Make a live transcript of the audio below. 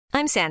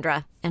I'm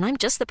Sandra, and I'm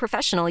just the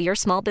professional your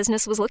small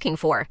business was looking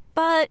for.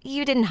 But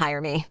you didn't hire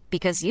me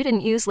because you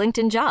didn't use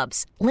LinkedIn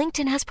Jobs.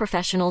 LinkedIn has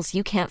professionals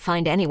you can't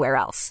find anywhere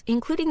else,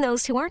 including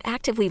those who aren't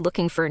actively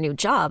looking for a new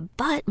job,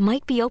 but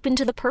might be open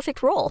to the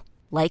perfect role,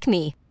 like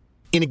me.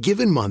 In a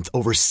given month,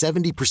 over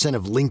 70%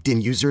 of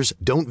LinkedIn users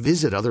don't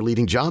visit other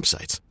leading job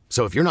sites.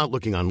 So if you're not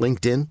looking on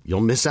LinkedIn,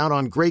 you'll miss out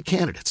on great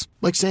candidates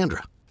like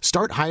Sandra.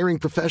 Start hiring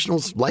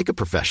professionals like a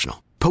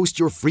professional. Post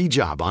your free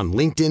job on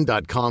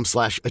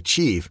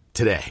linkedin.com/achieve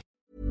today.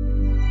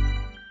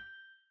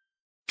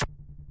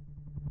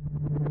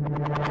 Can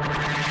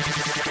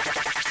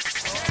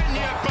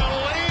you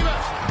believe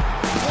it?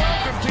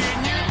 Welcome to your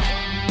new...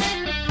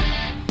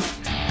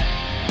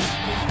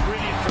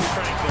 Brilliant from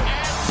Franklin.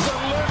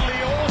 Absolutely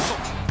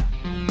awesome.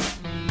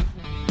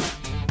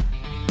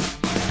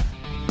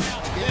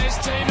 There's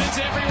demons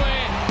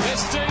everywhere. They're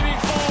steaming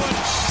forward.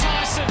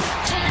 Tyson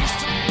took his...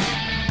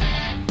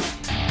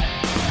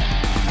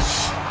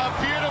 A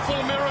beautiful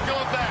miracle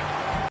of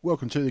that.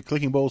 Welcome to the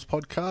Clicking Balls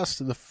podcast.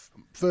 And the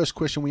first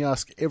question we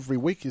ask every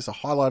week is a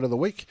highlight of the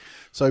week.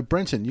 So,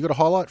 Brenton, you got a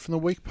highlight from the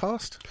week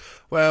past?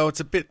 Well, it's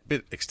a bit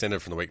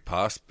extended from the week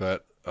past,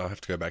 but I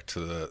have to go back to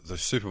the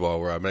Super Bowl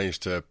where I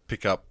managed to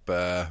pick up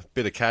a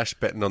bit of cash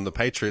betting on the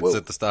Patriots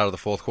at the start of the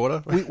fourth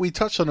quarter. We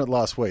touched on it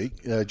last week,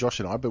 Josh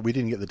and I, but we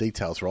didn't get the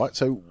details right.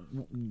 So,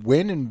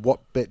 when and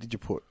what bet did you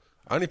put?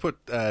 I only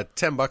put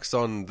 $10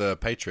 on the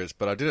Patriots,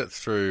 but I did it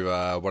through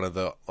one of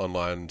the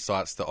online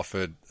sites that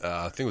offered,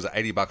 I think it was an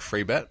 $80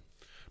 free bet.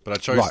 But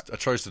I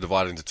chose to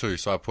divide it into two,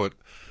 so I put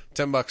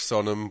 $10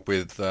 on them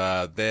with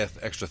their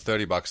extra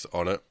 $30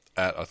 on it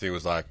at, I think it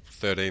was like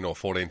 13 or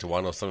 14 to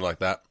 1 or something like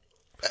that.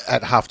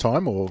 At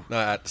halftime or? No,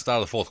 at the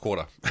start of the fourth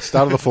quarter.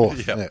 Start of the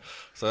fourth. Yeah.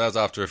 So that was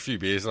after a few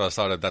beers, and I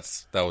decided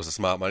that was the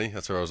smart money.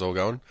 That's where I was all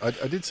going. I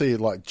did see,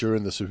 like,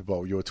 during the Super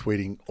Bowl, you were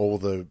tweeting all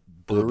the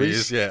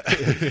breweries. Beers,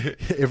 yeah.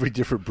 Every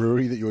different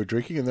brewery that you were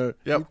drinking, and there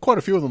were quite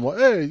a few of them like,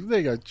 hey, there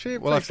you go,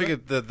 champ. Well, I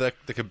figured that there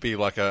could be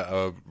like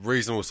a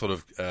reasonable sort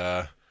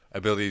of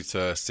ability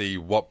to see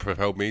what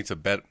propelled me to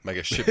make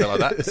a shit bet like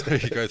that. So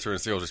you go through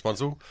and see I was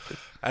responsible.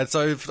 And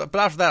so, but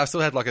after that, I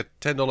still had like a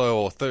 $10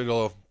 or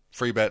 $30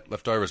 free bet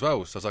left over as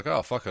well. So I was like,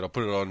 oh, fuck it. I'll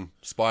put it on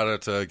Spider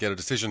to get a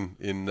decision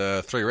in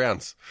 3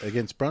 rounds.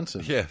 Against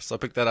Brunson. Yeah, so I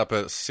picked that up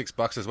at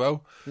 $6 as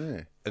well.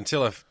 Yeah.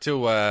 Until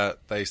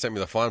they sent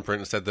me the fine print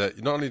and said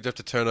that not only do you have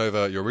to turn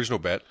over your original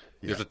bet,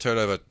 you have to turn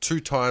over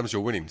 2 times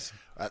your winnings.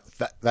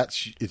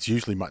 It's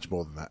usually much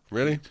more than that.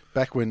 Really?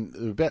 Back when,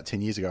 about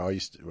 10 years ago, I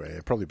used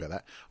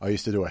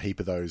to do a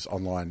heap of those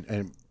online,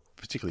 and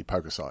particularly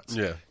poker sites.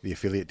 Yeah. The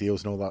affiliate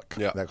deals and all that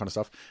kind of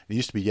stuff. It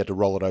used to be you had to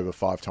roll it over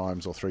 5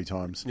 times or 3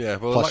 times. Yeah,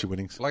 well, plus your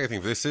winnings. Like I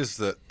think this is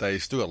that they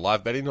still got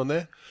live betting on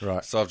there.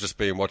 Right. So I've just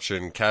been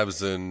watching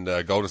Cavs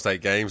and Golden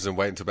State games and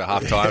waiting until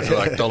about half time for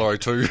like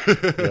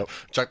 $1.02. Yep.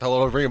 Chuck the whole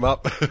lot, bring them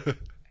up.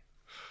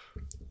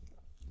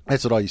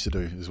 That's what I used to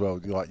do as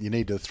well. Like, you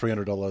need the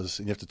 $300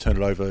 and you have to turn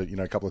it over,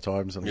 a couple of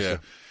times. And I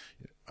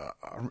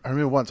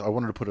remember once I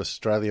wanted to put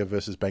Australia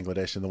versus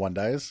Bangladesh in the one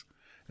days,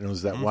 and it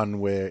was that one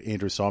where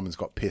Andrew Simons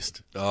got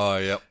pissed. Oh,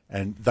 yep.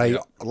 And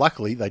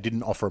luckily, they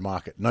didn't offer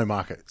no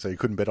market, so you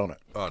couldn't bet on it.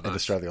 Oh, nice. And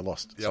Australia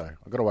lost. Yep. So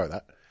I got away with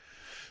that.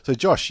 So,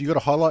 Josh, you got a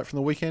highlight from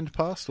the weekend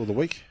past or the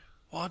week?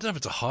 Well, I don't know if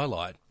it's a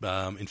highlight.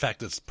 In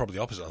fact, it's probably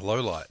the opposite, a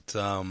low light.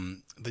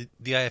 The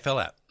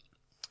AFL app.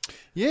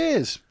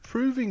 Yes,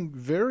 proving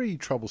very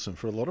troublesome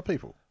for a lot of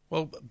people.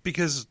 Well,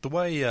 because the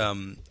way I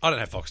don't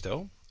have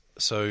Foxtel,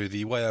 so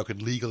the way I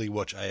could legally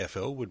watch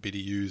AFL would be to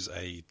use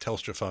a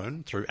Telstra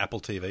phone through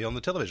Apple TV on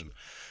the television.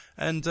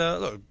 And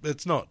look,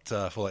 it's not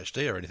full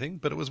HD or anything,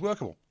 but it was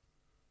workable.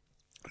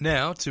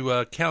 Now,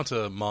 to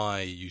counter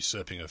my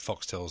usurping of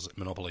Foxtel's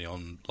monopoly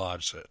on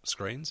large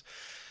screens,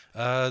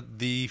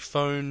 the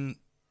phone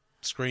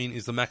screen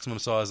is the maximum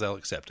size they'll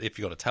accept. If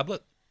you've got a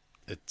tablet,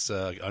 it's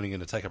only going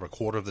to take up a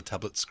quarter of the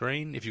tablet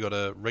screen. If you've got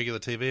a regular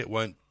TV, it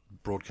won't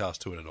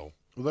broadcast to it at all.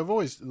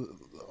 Well,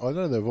 I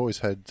know they've always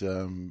had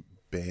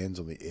bans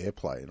on the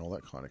AirPlay and all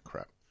that kind of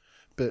crap.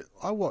 But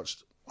I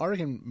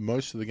reckon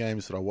most of the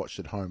games that I watched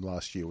at home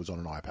last year was on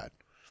an iPad.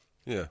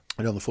 Yeah.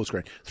 And on the full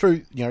screen.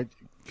 Through,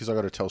 because I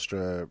got a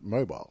Telstra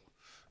mobile.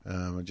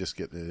 And just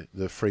get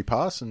the free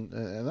pass and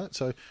that.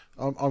 So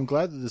I'm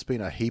glad that there's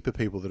been a heap of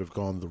people that have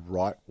gone the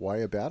right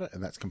way about it,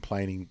 and that's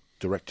complaining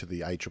direct to the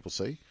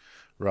ACCC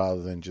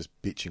rather than just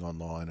bitching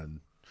online and,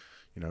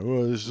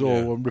 this is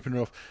all, I'm ripping it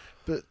off.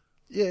 But,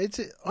 yeah, I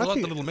think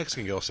the little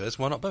Mexican girl says,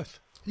 why not both?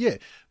 Yeah.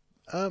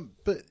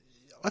 But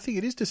I think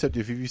it is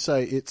deceptive if you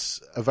say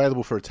it's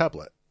available for a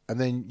tablet and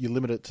then you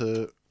limit it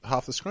to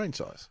half the screen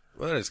size.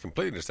 Well, that is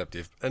completely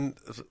deceptive. And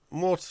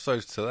more so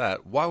to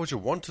that, why would you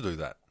want to do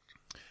that?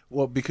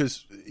 Well,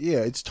 because,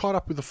 it's tied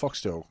up with the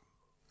Foxtel.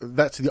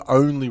 That's the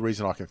only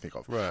reason I can think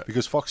of. Right.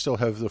 Because Foxtel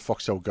have the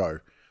Foxtel Go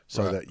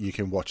so that you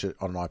can watch it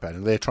on an iPad.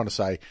 And they're trying to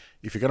say,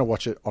 if you're going to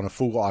watch it on a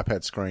full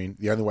iPad screen,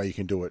 the only way you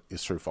can do it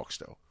is through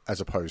Foxtel, as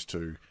opposed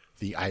to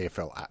the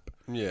AFL app.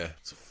 Yeah.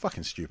 It's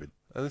fucking stupid.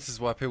 And this is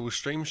why people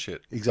stream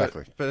shit.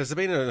 Exactly. But has there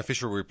been an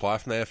official reply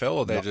from the AFL,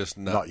 or they're just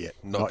not yet.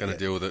 not going to yet.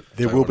 deal with it?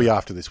 There Don't will worry be about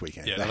after this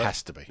weekend. Yeah, there they-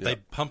 has to be. They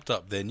pumped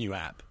up their new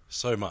app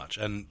so much,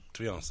 and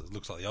to be honest, it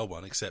looks like the old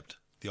one, except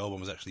the old one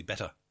was actually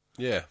better.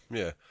 it.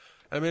 Yeah.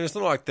 I mean, it's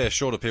not like they're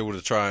short of people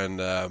to try and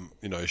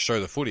show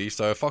the footy.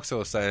 So if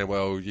Foxtel is saying,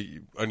 "Well,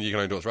 you can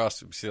only do it for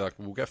us," it's like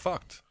we'll get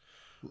fucked.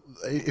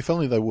 If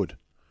only they would.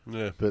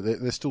 Yeah. But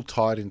they're still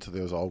tied into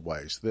those old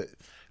ways.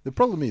 The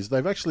problem is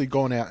they've actually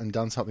gone out and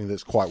done something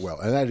that's quite well,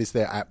 and that is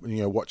their app,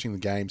 watching the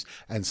games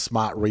and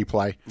smart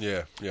replay.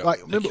 Yeah.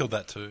 Like, remember, killed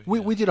that too,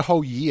 We did a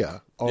whole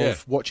year of Yeah.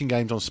 watching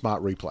games on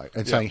smart replay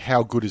and saying,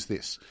 how good is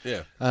this?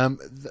 Yeah.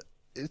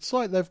 It's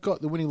like they've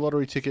got the winning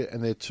lottery ticket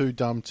and they're too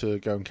dumb to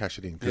go and cash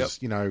it in because,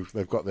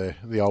 they've got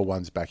the old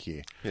ones back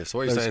here. Yeah. So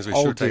what you're Those saying is we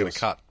old should have taken a deals.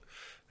 cut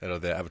out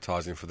of their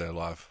advertising for their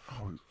live.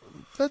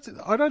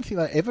 I don't think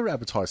they ever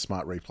advertised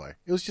smart replay.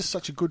 It was just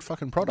such a good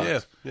fucking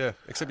product. Yeah.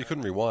 Except you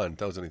couldn't rewind.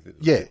 That was anything.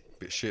 Yeah. A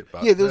bit shit.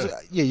 But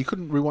Yeah, you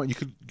couldn't rewind. You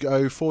could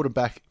go forward and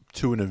back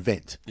to an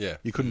event. Yeah.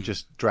 You couldn't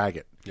just drag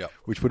it. Yeah.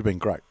 Which would have been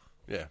great.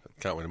 Yeah.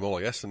 Can't win them all,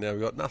 I guess. And now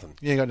we've got nothing.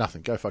 You ain't got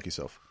nothing. Go fuck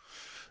yourself.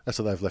 That's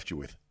what they've left you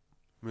with.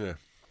 Yeah.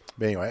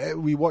 But anyway,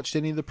 we watched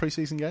any of the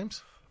preseason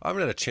games? I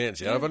haven't had a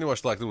chance yet. I've only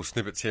watched like little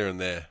snippets here and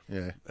there.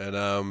 Yeah. And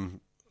I'm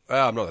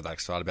not that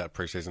excited about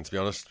preseason, to be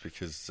honest,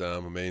 because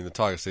the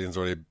Tiger season's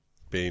already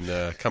been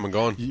come and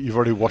gone. You've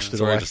already watched It's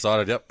it already away.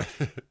 decided. Yep.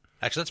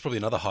 Actually, that's probably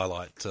another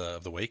highlight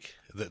of the week,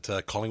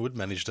 that Collingwood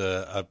managed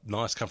a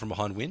nice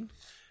come-from-behind win.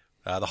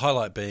 The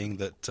highlight being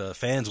that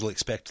fans will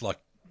expect like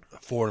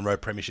 4 in a row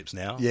premierships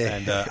now, Yeah.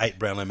 and 8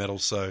 Brownlow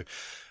medals. So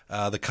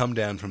the come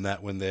down from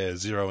that when they're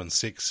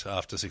 0-6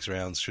 after 6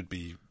 rounds should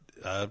be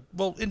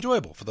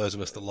enjoyable for those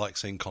of us that like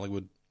seeing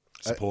Collingwood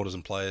supporters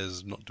and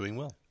players not doing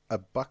well. A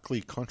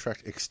Buckley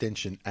contract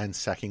extension and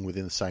sacking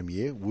within the same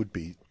year would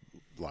be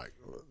like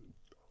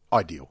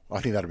ideal.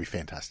 I think that would be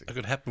fantastic. It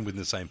could happen within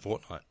the same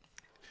fortnight.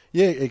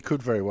 Yeah, it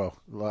could very well.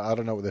 Like, I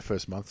don't know what their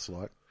first month's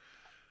like,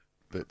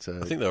 but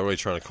I think they're already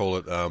trying to call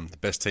it the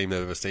best team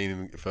they've ever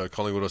seen for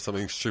Collingwood or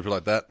something stupid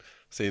like that.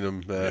 Seeing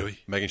them Really?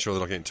 making sure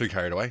they're not getting too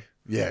carried away.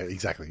 yeah,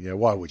 exactly. Yeah,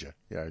 why would you?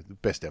 The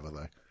best ever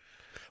though.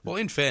 Well,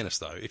 in fairness,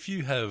 though, if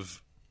you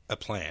have a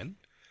plan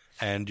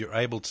and you're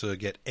able to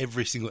get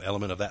every single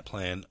element of that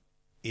plan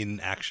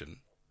in action,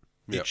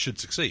 Yep. it should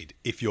succeed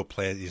if your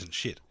plan isn't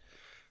shit.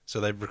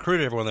 So they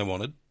recruited everyone they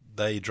wanted.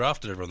 They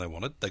drafted everyone they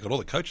wanted. They got all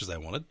the coaches they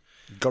wanted.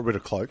 Got rid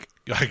of Cloak.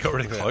 Got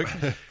rid of Cloak.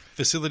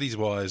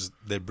 Facilities-wise,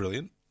 they're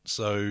brilliant.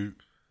 So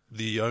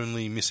the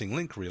only missing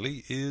link,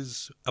 really,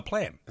 is a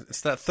plan.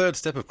 It's that third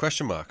step of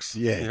question marks.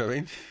 Yeah. You know what I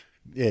mean?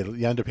 Yeah,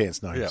 the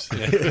underpants gnomes.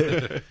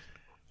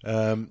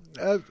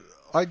 Yeah.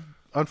 I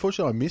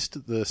unfortunately I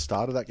missed the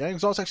start of that game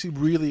because I was actually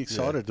really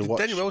excited to Did watch.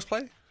 Daniel Wells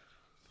play?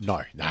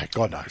 No,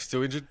 God no.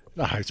 Still injured?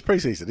 No, it's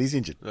preseason. He's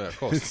injured. Yeah, of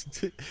course.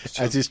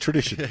 As is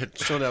tradition. Yeah,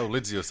 Sean Al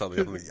Lidsey or something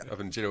up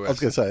in GWS. I was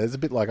going to say, it's a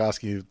bit like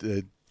asking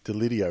if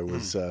Delidio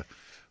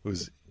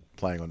was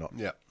playing or not.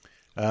 Yeah.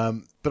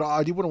 But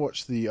I did want to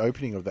watch the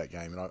opening of that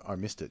game, and I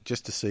missed it,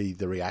 just to see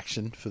the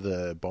reaction for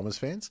the Bombers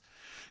fans.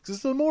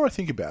 Because the more I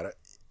think about it,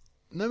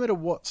 no matter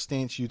what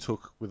stance you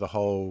took with the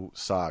whole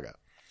saga,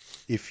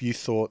 if you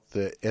thought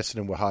that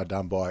Essendon were hard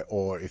done by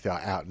or if they're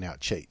out-and-out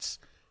cheats,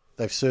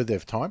 they've served their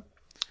time.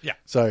 Yeah.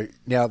 So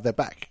now they're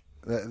back.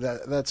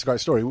 That's a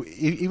great story.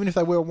 Even if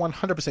they were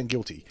 100%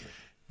 guilty,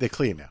 they're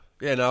clear now.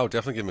 Yeah, no, I'll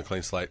definitely give him a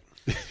clean slate.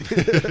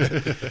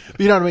 But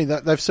you know what I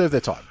mean? They've served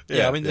their time.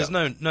 Yeah, I mean, there's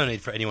no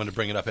need for anyone to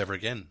bring it up ever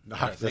again. No, I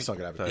don't that's think. not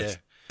going to happen. Yeah.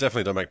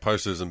 Definitely don't make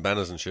posters and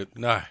banners and shit.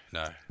 No.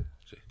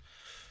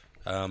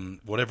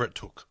 Whatever it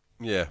took.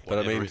 Yeah, but I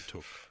Whatever mean, it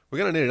took. we're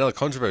going to need another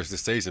controversy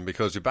this season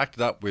because we backed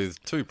it up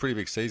with 2 pretty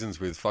big seasons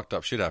with fucked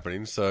up shit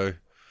happening. So,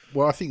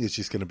 Well, I think it's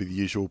just going to be the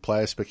usual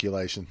player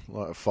speculation,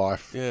 like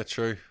Fife, yeah,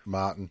 true.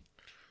 Martin.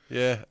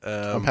 Yeah.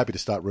 I'm happy to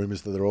start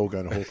rumours that they're all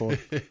going to Hawthorn.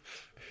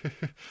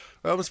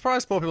 Well, I'm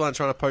surprised more people aren't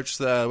trying to poach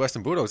the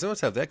Western Bulldogs. They must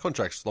have their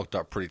contracts locked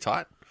up pretty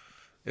tight.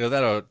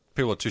 That or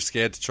people are too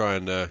scared to try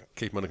and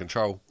keep them under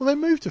control. Well, they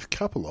moved a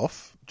couple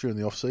off during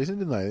the off-season,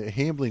 didn't they?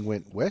 Hambling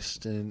went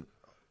west, and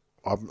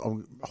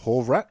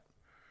Horvat,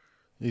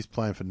 he's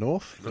playing for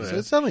North. Oh, So yeah.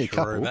 it's only a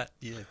couple. That,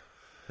 yeah.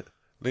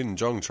 Lin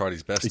Jong tried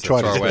his best He to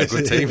tried throw his away a best.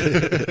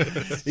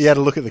 good team. He had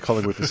a look at the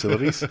Collingwood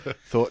facilities,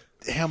 thought,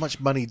 how much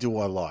money do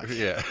I like?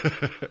 Yeah.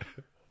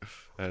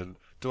 And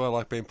do I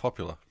like being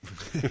popular?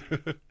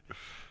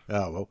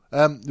 Oh,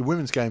 well. The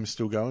women's game is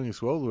still going as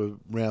well. We're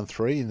round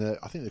 3, and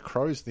I think the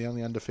Crows are the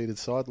only undefeated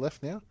side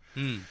left now.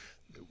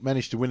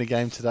 Managed to win a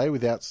game today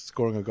without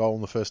scoring a goal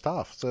in the first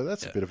half. So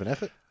that's a bit of an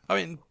effort. I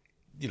mean,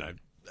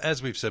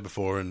 as we've said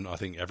before, and I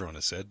think everyone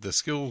has said, the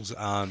skills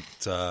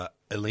aren't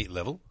elite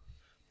level.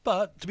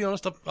 But, to be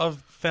honest, I've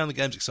found the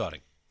games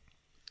exciting.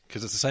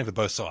 Because it's the same for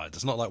both sides.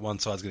 It's not like one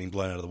side's getting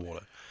blown out of the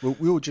water. Well,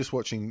 we were just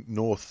watching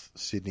North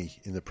Sydney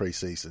in the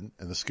pre-season,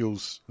 and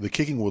the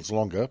kicking was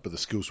longer, but the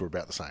skills were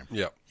about the same.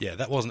 Yeah. Yeah,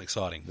 that wasn't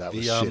exciting. That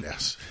was shit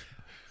house.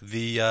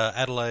 The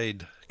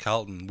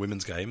Adelaide-Carlton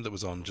women's game that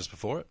was on just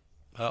before it,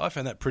 I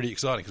found that pretty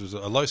exciting because it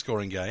was a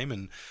low-scoring game,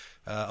 and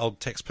old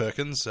Tex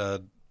Perkins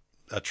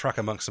a truck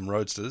amongst some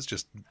roadsters,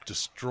 just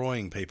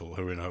destroying people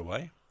who are in her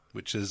way,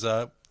 which is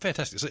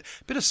fantastic. So,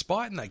 a bit of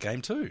spite in that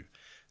game too.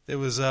 There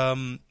was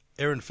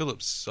Erin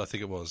Phillips, I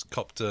think it was,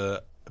 copped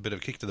a bit of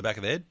a kick to the back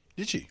of the head.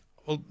 Did she?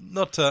 Well,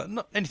 not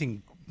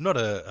anything, not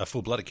a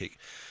full-blooded kick.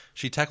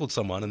 She tackled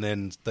someone, and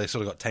then they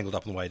sort of got tangled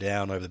up on the way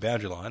down over the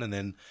boundary line, and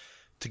then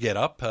to get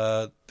up,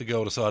 the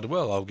girl decided,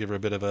 well, I'll give her a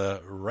bit of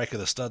a rake of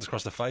the studs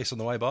across the face on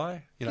the way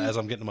by, as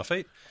I'm getting to my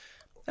feet.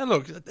 And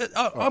look,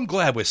 I'm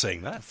glad we're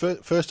seeing that.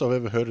 First I've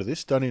ever heard of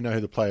this. Don't even know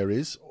who the player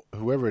is.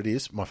 Whoever it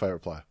is, my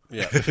favourite player.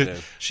 Yeah.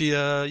 She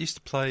used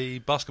to play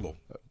basketball.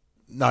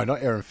 No,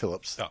 not Erin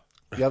Phillips. Oh.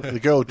 The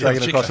girl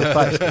dragging across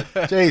her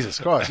face. Jesus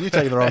Christ, you're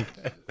taking the wrong...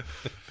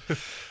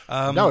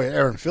 no,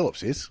 Erin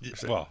Phillips is.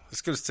 Well,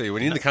 It's good to see.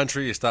 When you're in the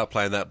country, you start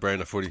playing that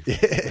brand of footy.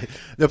 Yeah.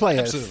 They're playing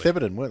Absolutely. at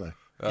Theberton, weren't they?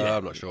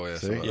 I'm not sure. Yeah,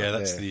 See? something like yeah,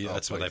 that.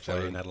 that's where they play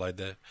play in Adelaide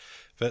there.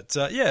 But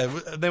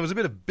there was a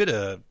bit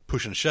of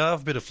push and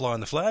shove, a bit of flying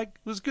the flag.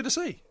 It was good to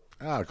see.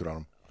 Ah, good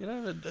on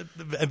them.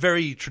 A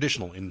very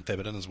traditional in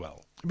Theberton as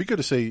well. It'd be good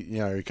to see,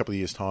 a couple of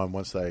years' time,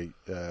 once they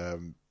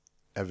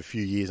have a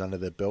few years under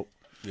their belt,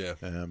 Yeah.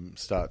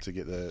 start to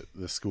get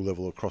the school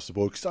level across the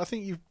board. Because I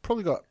think you've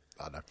probably got,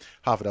 I don't know,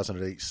 half a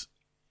dozen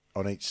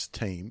on each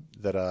team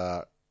that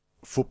are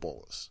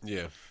footballers.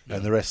 Yeah.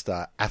 And the rest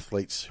are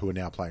athletes who are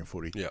now playing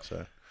footy. Yeah.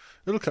 So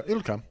it'll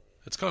come.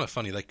 It's kind of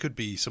funny. They could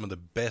be some of the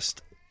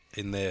best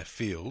in their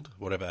field,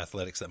 whatever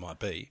athletics that might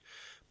be,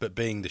 but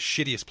being the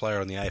shittiest player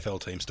on the AFL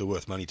team still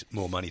worth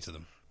more money to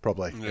them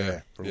Probably.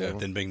 Yeah. Probably. Yeah.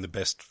 than being the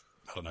best,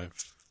 I don't know,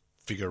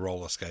 figure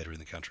roller skater in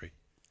the country.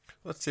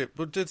 That's it.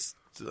 But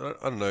I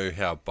don't know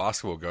how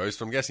basketball goes,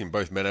 but I'm guessing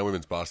both men and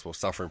women's basketball are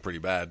suffering pretty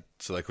bad,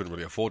 so they couldn't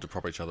really afford to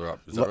prop each other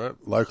up. Is that right?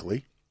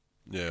 Locally.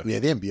 Yeah. Yeah,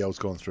 the NBL's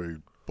gone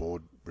through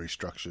board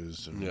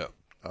restructures. And, Yeah.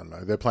 I don't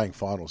know. They're playing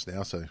finals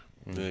now, so...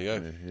 There you go.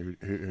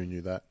 Yeah, who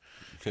knew that?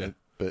 Yeah.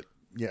 But,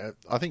 yeah,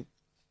 I think,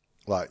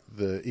 like,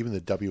 even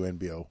the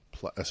WNBA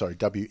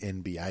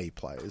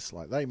players,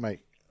 like, they make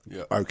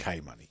Yeah.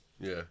 okay money.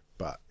 Yeah.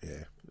 But,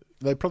 yeah,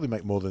 they probably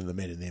make more than the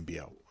men in the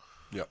NBL.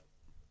 Yeah.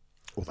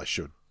 Or they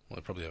should. Well,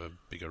 they probably have a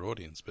bigger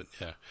audience, but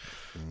yeah.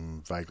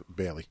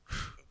 Barely.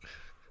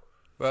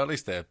 Well, at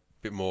least they're a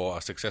bit more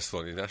successful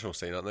in the international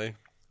scene, aren't they?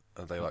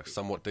 Are they like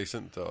somewhat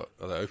decent? Are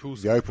they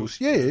Opals? The Opals,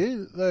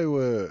 yeah, they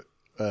were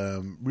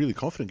really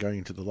confident going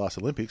into the last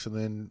Olympics, and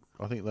then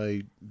I think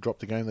they dropped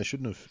the game they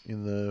shouldn't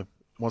have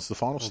once the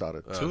final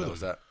started. Two of them,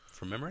 was that.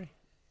 from memory.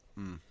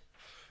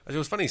 It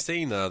was funny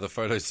seeing the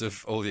photos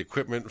of all the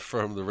equipment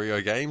from the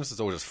Rio Games.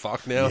 It's all just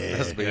fucked now. It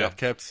hasn't been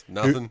upkept.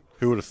 Nothing.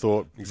 Who would have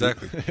thought?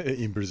 Exactly.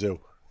 in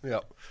Brazil. Yeah.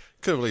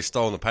 Could have really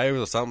stolen the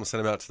pavers or something,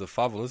 sent them out to the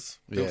favelas,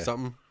 built Yeah.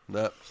 something.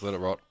 Nah, just let it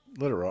rot.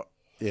 Let it rot.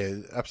 Yeah,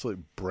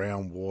 absolute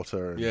brown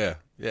water. And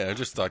Yeah,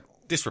 just like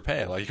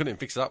disrepair. Like you couldn't even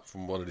fix it up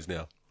from what it is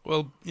now.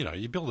 Well,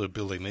 you build a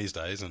building these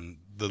days, and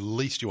the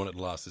least you want it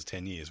to last is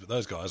 10 years. But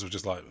those guys were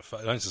just like, it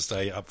don't just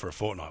stay up for a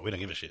fortnight. We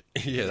don't give a shit.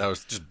 Yeah, that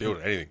was just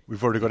building anything.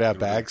 We've already got our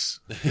bags.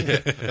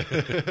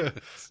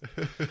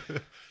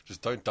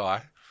 Just don't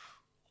die.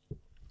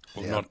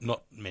 Well, Yeah.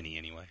 not many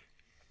anyway.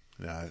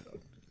 No,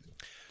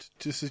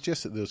 to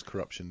suggest that there's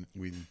corruption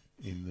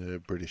in the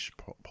British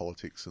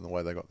politics and the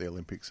way they got the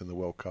Olympics and the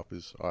World Cup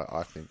is,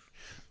 I think,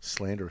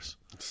 slanderous.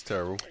 It's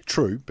terrible.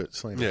 True, but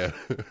slanderous.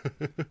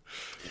 Yeah.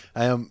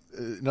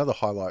 Another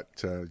highlight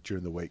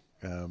during the week,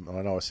 and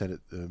I know I sent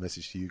a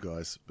message to you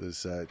guys, was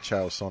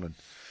Chael Sonnen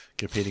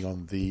competing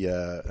on the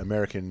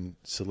American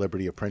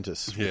Celebrity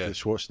Apprentice with Yeah.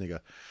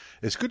 Schwarzenegger.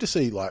 It's good to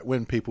see, like,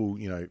 when people,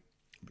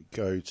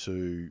 go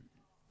to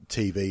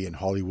TV and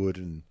Hollywood,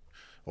 and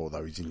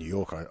although he's in New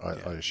York, I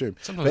assume.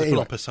 Sometimes But they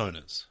anyway, put on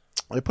personas.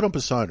 they put on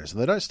personas,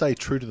 and they don't stay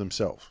true to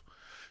themselves.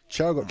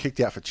 Chow got kicked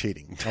out for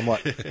cheating. I'm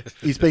like,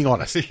 he's being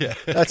honest.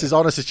 That's as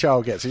honest as Chow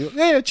gets. He's like,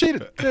 yeah,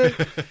 cheated. Yeah.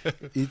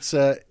 It's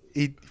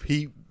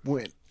he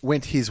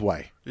went his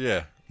way.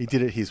 Yeah. He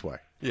did it his way.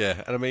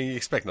 Yeah, and I mean, you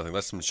expect nothing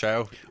less from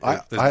Shao.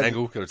 I- There's I- an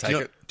angle, got to take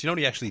it. Do you know what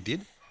he actually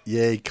did?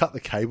 Yeah, he cut the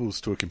cables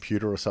to a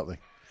computer or something.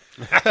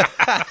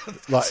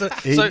 Like So-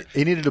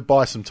 he needed to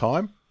buy some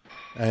time,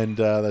 and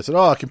they said,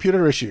 "Oh,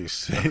 computer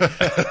issues."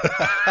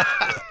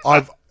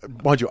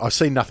 Mind you, I've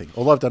seen nothing.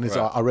 All I've done is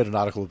Right. I read an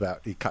article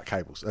about he cut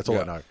cables. That's all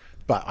Yeah. I know.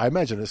 But I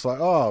imagine it's like,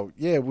 oh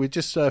yeah, we're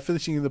just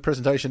finishing the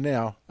presentation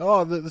now.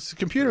 Oh, there's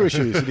computer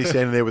issues, and he's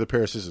standing there with a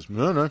pair of scissors.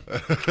 No,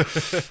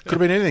 could have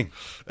been anything.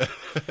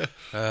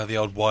 The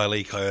old Wile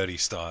E. Coyote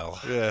style.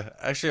 Yeah,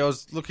 actually, I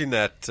was looking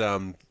at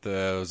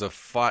there was a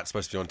fight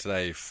supposed to be on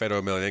today, Fedor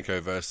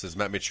Emelianenko versus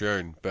Matt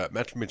Mitrione, but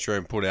Matt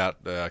Mitrione pulled out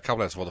a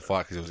couple hours before the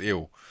fight because he was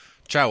ill.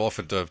 Chow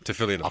offered to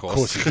fill in, of Of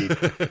course he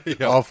did.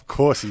 Yeah. Of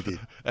course he did.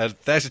 And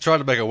they actually tried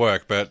to make it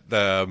work, but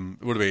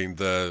it would have been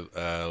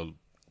the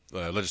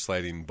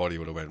legislating body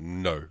would have went,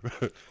 no.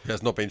 He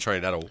has not been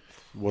trained at all.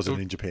 Wasn't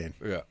in Japan.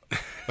 Yeah.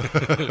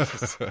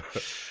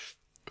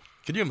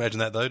 Can you imagine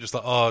that, though? Just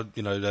like,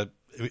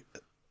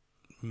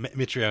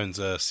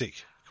 Mitrione's sick.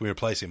 Can we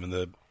replace him? And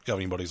the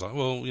governing body's like,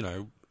 well,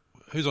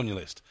 who's on your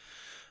list?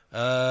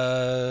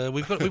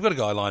 We've got a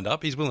guy lined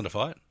up. He's willing to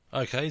fight.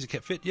 Okay, he's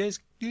kept fit.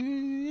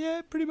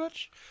 Yeah, pretty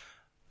much.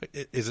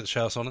 Is it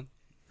Chael Sonnen?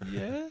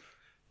 Yeah.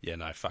 Yeah,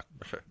 no, fuck.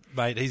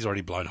 Mate, he's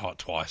already blown hot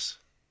twice.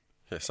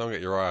 Yeah, someone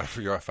get Uriah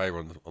Faber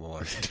on the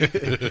line.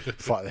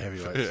 Fight the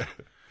heavyweights. Yeah.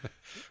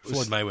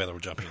 Floyd Mayweather will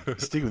jump in.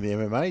 Sticking with the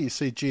MMA, you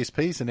see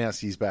GSP's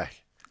announced he's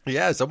back.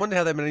 Yeah, so I wonder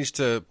how they managed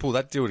to pull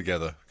that deal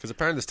together. Because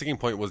apparently the sticking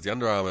point was the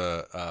Under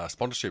Armour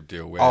sponsorship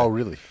deal. Where, Oh,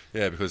 really?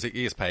 Yeah, because he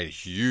gets paid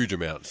huge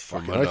amounts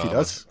from Fucking Under oath he Armour.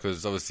 does.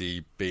 Because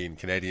obviously being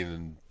Canadian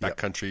and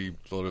backcountry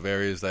sort of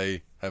areas,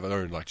 they have their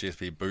own like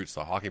GSP boots,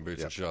 like hiking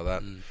boots and shit like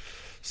that.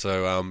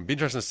 So be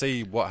interesting to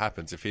see what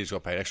happens if he's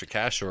got paid extra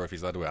cash or if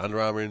he's allowed to wear Under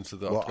Armour into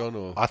the octagon.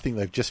 Or I think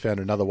they've just found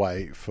another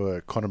way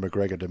for Conor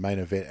McGregor to main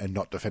event and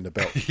not defend a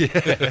belt.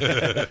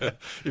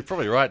 You're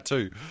probably right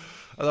too.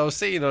 And I was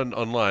seeing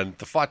online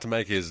the fight to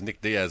make is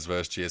Nick Diaz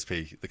versus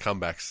GSP, the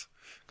comebacks,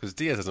 because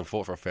Diaz hasn't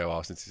fought for a fair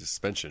while since his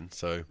suspension.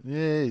 So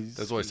Yeah,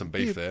 there's always some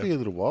beef there. Be a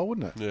little while,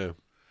 wouldn't it? Yeah,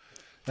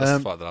 that's the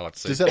fight that I like to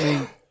see. Does that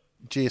mean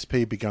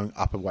GSP be going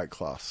up a weight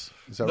class?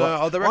 Is that No,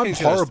 right? they reckon I'm he's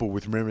gonna- horrible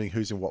with remembering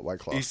who's in what weight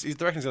class. They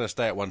reckon he's going to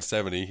stay at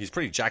 170. He's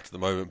pretty jacked at the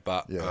moment,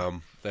 but Yeah.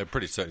 they're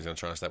pretty certain he's going to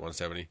try and stay at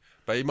 170.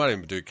 But he might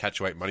even do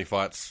catchweight money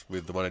fights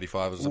with the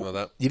 185 or something like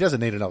that. He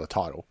doesn't need another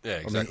title. Yeah, I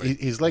mean, exactly.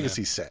 his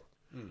legacy's set.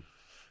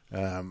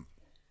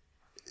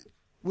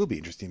 Will be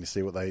interesting to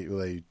see what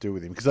they do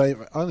with him because they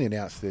only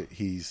announced that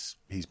he's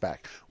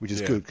back, which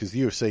is good because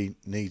the UFC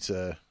needs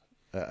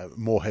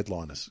more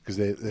headliners because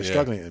they're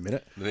struggling at the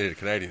minute. They needed a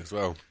Canadian as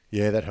well.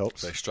 Yeah, that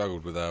helps. They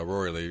struggled with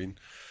Rory leaving.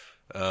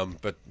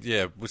 But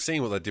yeah, we're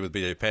seeing what they did with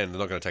BJ Penn. They're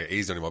not going to take it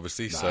easy on him,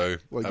 obviously. No. So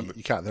Well,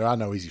 you can't. There are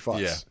no easy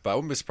fights. yeah, but I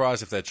wouldn't be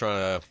surprised if they're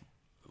trying to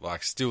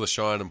like steal the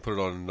shine and put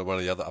it on one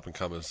of the other up and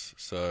comers.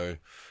 So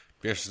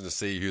be interesting to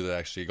see who they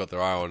actually got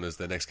their eye on as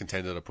their next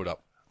contender to put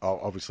up.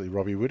 Oh, obviously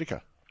Robbie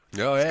Whittaker.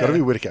 Oh, yeah. It's gotta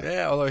be Whittaker.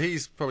 Yeah, although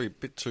he's probably a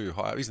bit too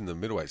high. He's in the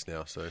middleweights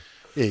now, so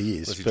Yeah, he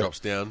is. unless he but- drops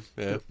down.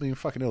 Yeah. I mean,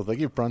 fucking hell, they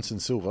give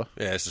Brunson silver.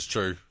 Yeah, this is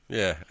true.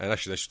 Yeah, and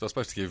actually, they were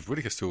supposed to give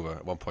Whittaker silver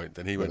at one point.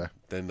 Then he went. they?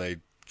 Then they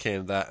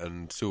canned that,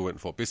 and Silver went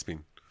and fought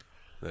Bisping.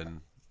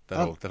 Then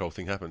that whole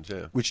thing happened.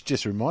 Yeah, Which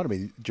just reminded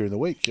me during the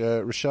week,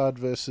 Rashad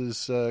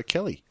versus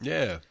Kelly.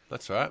 yeah,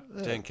 that's right.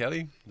 Dan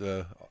Kelly,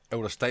 the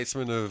elder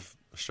statesman of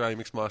Australian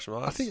mixed martial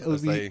arts. I think it would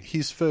as be they-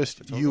 his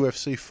first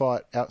UFC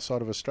fight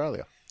outside of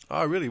Australia.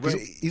 Oh, really? 'Cause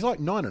Well, he's like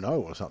 9-0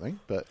 or something,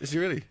 but is he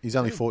really? he's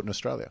only fought in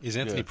Australia. Is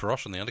Anthony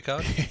Perosh on the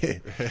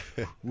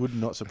undercard? Would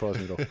not surprise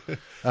me at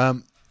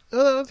all.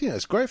 I think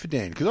that's great for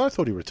Dan because I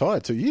thought he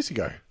retired 2 years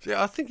ago.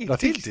 Yeah, I think he I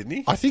think, didn't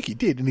he? I think he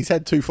did, and he's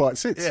had 2 fights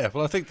since. Yeah,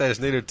 well, I think they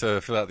just needed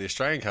to fill out the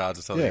Australian cards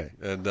or something.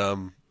 Yeah.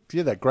 And He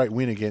had that great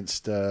win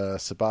against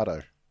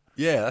Sabato.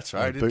 yeah, that's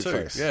right. He did too.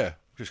 Bootface. Yeah,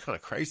 which is kind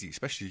of crazy,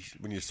 especially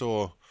when you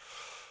saw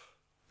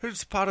who did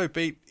Sapato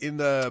beat in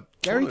the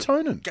Gary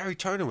tournament? Tonin. Gary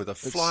Tonin with a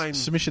It's flying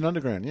Submission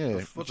Underground, yeah.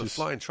 what's a which is-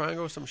 flying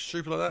triangle or some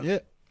stupid like that. Yeah,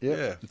 yeah.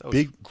 Yeah, that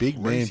was Big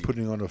man crazy.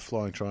 putting on a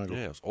flying triangle.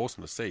 Yeah, it was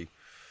awesome to see.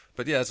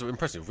 But yeah, it's an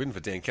impressive win for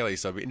Dan Kelly.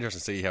 So it'll be interesting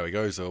to see how he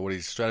goes or what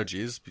his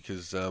strategy is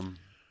because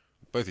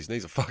both his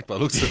knees are fucked by the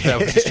looks of how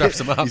he straps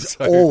them up. He's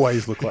so.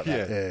 always look like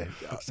that. Yeah.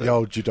 Yeah. The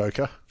old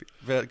judoka.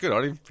 But good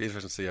on him. Be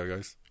interesting to see how he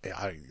goes. Yeah,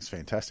 I think it's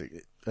fantastic.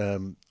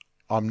 I'm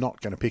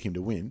not going to pick him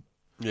to win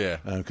Yeah,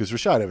 because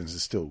Rashad Evans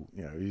is still,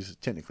 he's a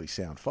technically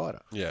sound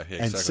fighter. Yeah,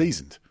 and exactly.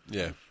 seasoned.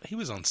 yeah. He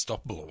was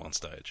unstoppable at one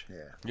stage.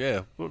 Yeah.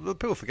 Yeah, well,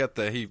 people forget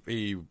that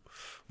he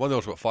won the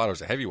Ultimate Fighter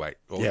as a heavyweight.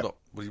 Or Yeah. not?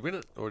 Did he win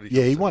it? Or did he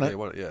Yeah, he won it. Yeah, he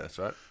won it. Yeah, that's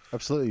right.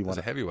 Absolutely As won a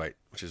it. heavyweight,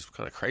 which is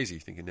kind of crazy,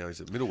 thinking now he's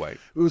at middleweight.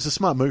 It was a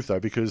smart move, though,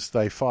 because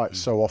they fight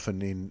so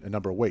often in a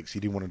number of weeks. He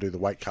didn't want to do the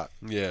weight cut.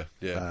 Yeah,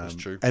 that's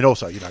true. And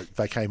also,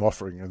 they came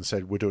offering and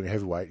said, we're doing a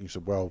heavyweight. And he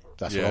said, well,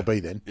 that's yeah. what I'll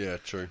be then. Yeah,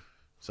 true.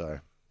 So,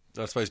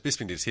 I suppose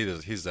Bisping did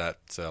his at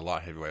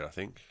light heavyweight, I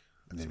think.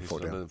 And then He's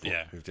fought down. done it,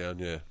 Yeah. moved down,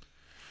 yeah.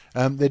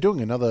 they're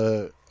doing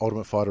another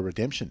Ultimate Fighter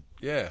Redemption.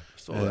 Yeah,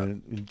 saw that.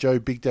 And Joe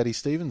Big Daddy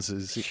Stevens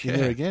is in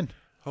there again.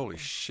 Holy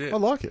shit. I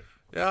like it.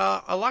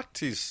 Yeah, I liked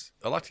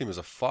him as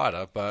a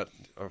fighter, but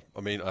I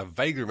mean, I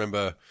vaguely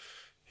remember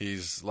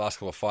his last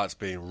couple of fights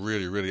being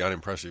really, really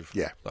unimpressive.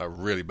 Yeah. Like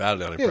really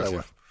badly they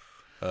unimpressive.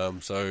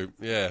 So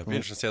yeah, it'd be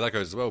interesting to see how that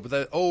goes as well. But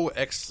they're all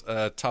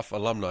ex-Tough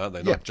alumni, aren't they?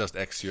 Yeah. Not just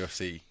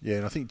ex-UFC. Yeah,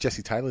 and I think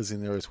Jesse Taylor's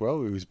in there as well,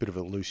 who was a bit of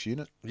a loose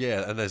unit.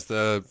 Yeah, and there's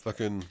the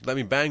fucking Let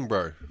Me Bang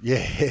Bro. Yeah.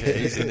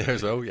 He's in there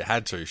as well. You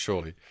had to,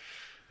 surely.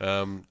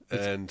 And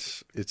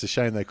It's a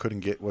shame they couldn't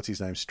get, what's his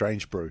name,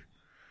 Strange Brew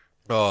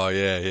oh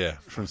yeah,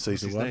 from What's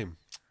season his 1. name?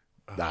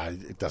 Nah,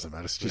 it doesn't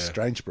matter. It's just Yeah.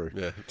 Strange Brew.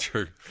 Yeah,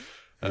 true.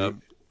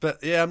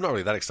 But yeah, I'm not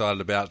really that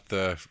excited about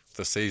the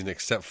season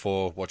except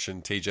for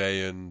watching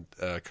TJ and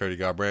Cody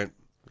Garbrandt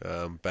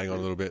bang on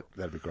a little bit.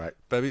 That'd be great.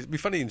 But it'd be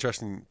funny,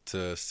 interesting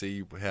to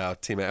see how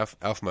Team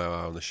Alpha Male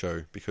are on the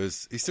show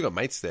because he's still got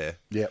mates there.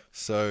 Yep.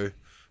 So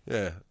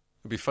yeah,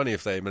 it'd be funny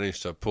if they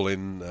managed to pull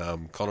in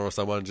Connor or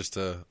someone just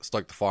to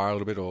stoke the fire a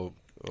little bit, or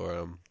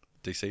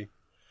DC.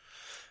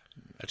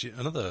 Actually,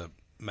 another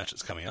match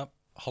that's coming up,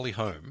 Holly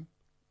Holm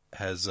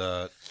has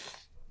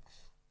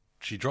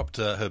she dropped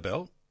her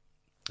belt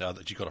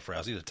that she got off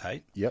Rousey to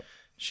Tate. Yep.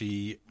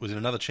 She was in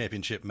another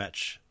championship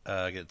match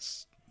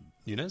against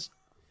Nunes,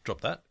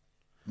 dropped that.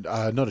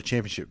 Not a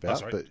championship bout,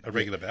 sorry, but a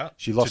regular bout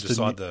She lost to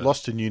decide the-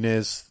 lost to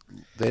Nunez,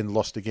 then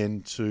lost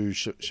again to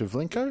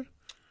Shevchenko.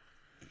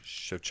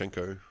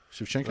 Shevchenko.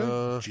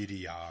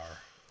 GDR.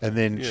 And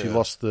then she Yeah.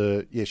 lost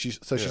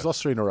she's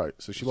lost 3 in a row.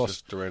 So she lost.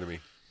 Just de Randamie.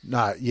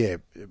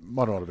 It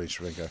might not have been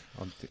Shevchenko.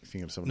 I'm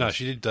thinking of someone No, else.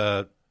 she did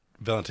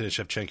Valentina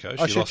Shevchenko.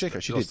 Oh, She lost Shevchenko,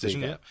 the- she lost did, the there you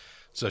decision, go. yeah.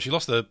 So she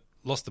lost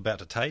the bout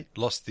to Tate,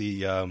 lost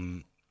the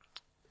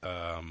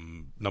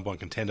number one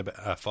contender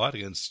fight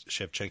against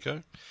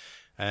Shevchenko,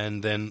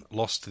 and then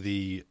lost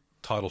the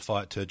title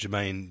fight to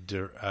Jermaine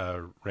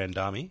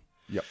Randami.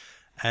 Yep.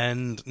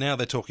 And now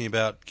they're talking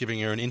about giving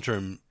her an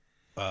interim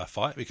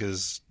fight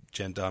because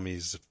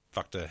Randami's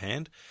fucked her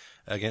hand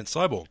against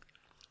Cyborg.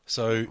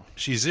 So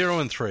she's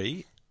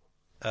 0-3.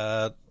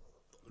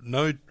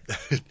 No,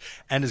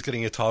 and is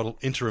getting a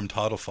interim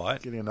title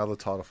fight, Getting another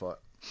title fight.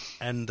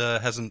 and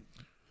hasn't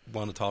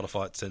won a title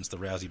fight since the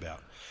Rousey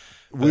bout.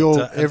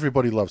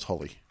 Everybody loves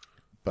Holly,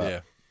 but Yeah.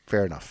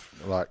 fair enough.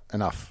 Like,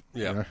 enough.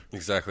 Yeah, you know?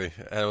 exactly.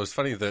 And it was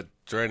funny that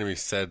de Randamie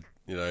said,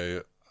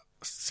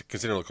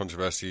 considering all the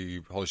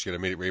controversy, Holly should get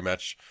an immediate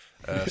rematch.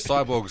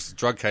 Cyborg's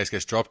drug case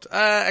gets dropped.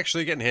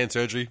 Actually getting hand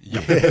surgery.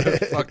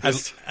 Fuck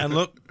this. And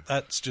look,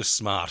 that's just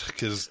smart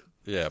because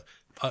Yeah.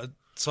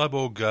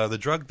 Cyborg, the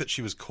drug that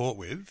she was caught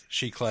with,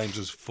 she claims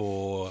was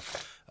for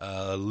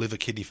liver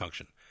kidney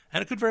function,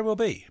 and it could very well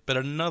be. But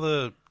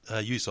another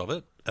use of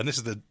it, and this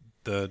is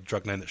the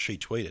drug name that she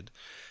tweeted,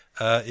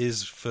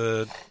 is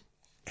for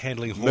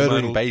handling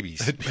Murdering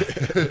babies.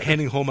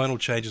 handling hormonal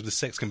changes with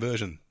sex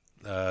conversion,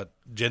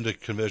 gender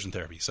conversion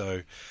therapy.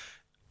 So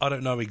I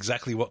don't know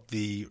exactly what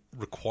the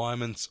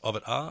requirements of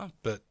it are,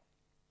 but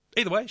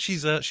either way,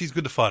 she's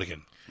good to fight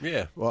again.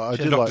 Yeah. Well, I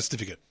She had do a doctor's like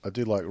certificate. I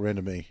do like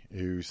Randamie,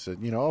 who said,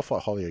 I'll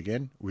fight Holly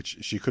again, which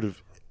she could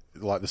have,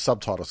 like the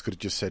subtitles could have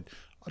just said,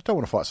 I don't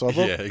want to fight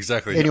Cyborg. Yeah,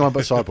 exactly. Anyone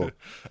but Cyborg.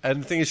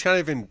 And the thing is, you can't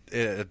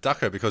even duck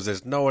her because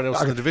there's no one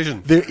else in the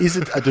division. There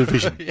isn't a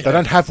division. They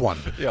don't have one.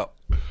 Yeah.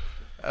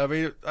 I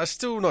mean, I'm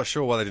still not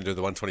sure why they didn't do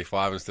the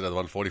 125 instead of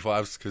the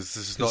 145s because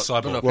this is not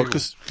Cyborg. not Well, people-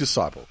 because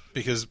Cyborg.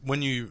 Because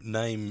when you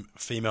name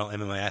female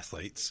MMA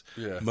athletes,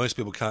 Yeah. most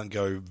people can't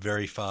go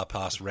very far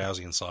past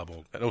Rousey and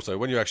Cyborg. And also,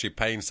 when you're actually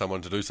paying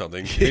someone to do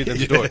something, you need them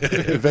to do it.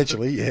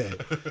 Eventually, yeah.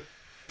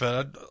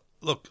 But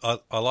look,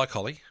 I like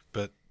Holly,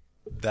 but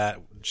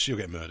that she'll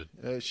get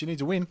murdered. She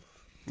needs a win.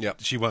 Yeah.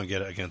 She won't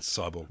get it against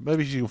Cyborg.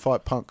 Maybe she can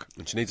fight Punk.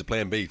 And she needs a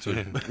plan B,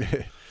 too.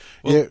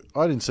 Yeah,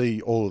 I didn't see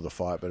all of the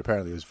fight, but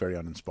apparently it was very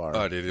uninspiring.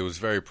 I did. It was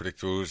very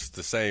predictable. It was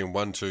the same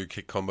 1-2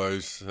 kick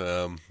combos.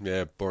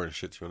 Boring as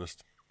shit, to be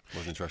honest.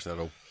 Wasn't interested at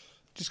all.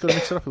 Just got to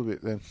mix it up a little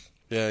bit then.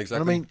 Yeah, And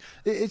exactly. I mean,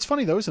 it's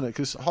funny though, isn't it?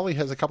 Because Holly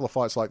has a couple of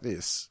fights like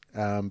this,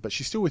 but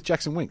she's still with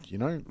Jackson Wink,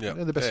 yeah,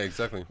 They're the best. yeah,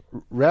 exactly.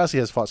 Rousey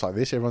has fights like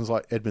this. Everyone's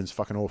like, Edmund's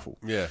fucking awful.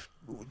 Yeah.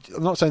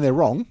 I'm not saying they're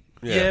wrong.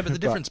 Yeah, but the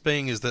difference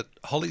being is that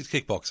Holly's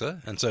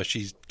kickboxer, and so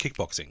she's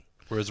kickboxing,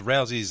 whereas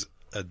Rousey's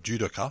a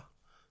judoka,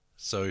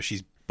 so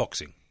she's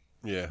boxing.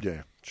 Yeah.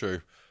 Yeah.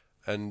 True.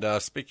 And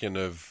speaking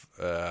of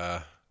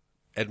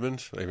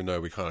Edmund, even though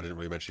we kind of didn't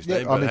really mention his Yeah,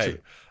 name, I but mentioned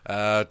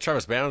hey,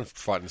 Travis Bowen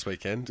fighting this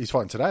weekend. He's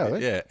fighting today, I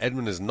think. Yeah,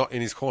 Edmund is not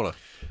in his corner.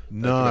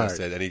 No. Like I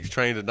said, and he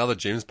trained at another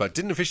gyms, but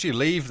didn't officially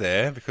leave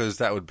there because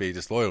that would be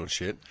disloyal and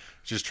shit.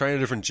 Just trained at a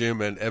different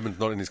gym, and Edmund's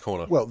not in his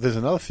corner. Well, there's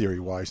another theory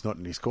why he's not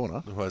in his corner.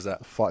 Why is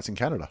that? Fights in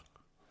Canada.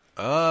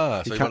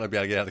 So he might can't- not be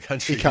able to get out of the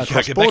country. He can't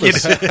cross get back in.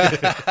 borders.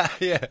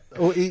 Yeah,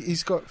 Well,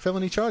 he's got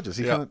felony charges.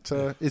 He Yeah.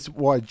 can't. It's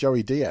why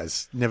Joey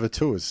Diaz never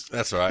tours.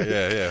 that's right.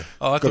 Yeah.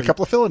 Oh, Got a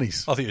couple of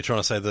felonies. I think you're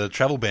trying to say the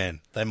travel ban.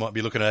 They might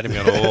be looking at him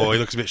going, oh, he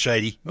looks a bit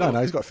shady. No,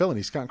 he's got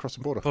felonies. Can't cross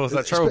the border. Well, if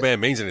that travel ban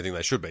means anything,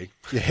 they should be.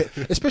 Yeah,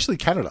 especially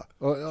Canada.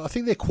 I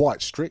think they're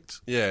quite strict.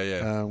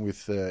 Yeah.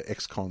 With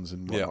ex-cons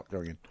and whatnot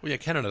going in. Well, yeah,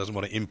 Canada doesn't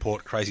want to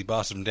import crazy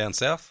bastards from down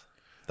south.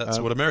 That's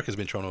what America's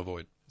been trying to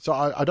avoid. So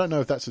I don't know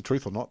if that's the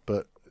truth or not,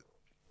 but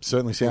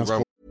certainly sounds Well,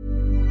 cool.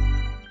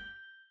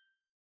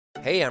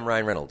 Hey, I'm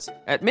Ryan Reynolds.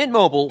 At Mint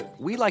Mobile,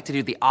 we like to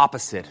do the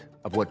opposite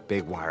of what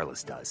Big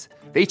Wireless does.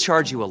 They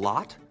charge you a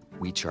lot,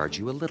 we charge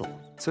you a little.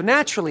 So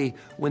naturally,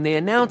 when they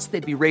announced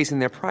they'd be raising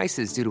their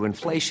prices due to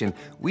inflation,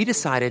 we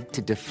decided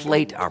to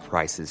deflate our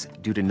prices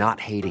due to not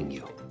hating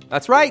you.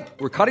 That's right.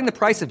 We're cutting the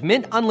price of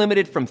Mint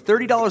Unlimited from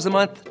 $30 a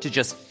month to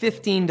just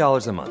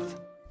 $15 a month.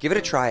 Give it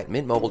a try at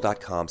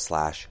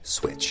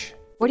mintmobile.com/switch.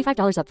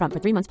 $45 up front for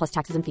 3 months plus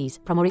taxes and fees.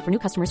 Promo rate for new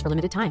customers for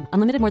limited time.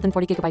 Unlimited more than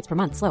 40 gigabytes per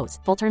month. Slows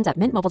full terms at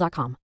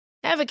mintmobile.com.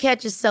 Ever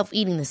catch yourself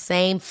eating the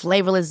same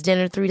flavorless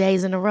dinner 3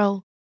 days in a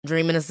row?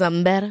 Dreaming of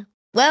something better?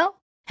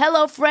 Well,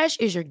 HelloFresh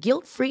is your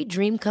guilt-free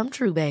dream come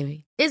true,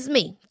 baby. It's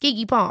me,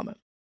 Keke Palmer.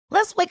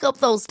 Let's wake up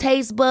those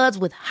taste buds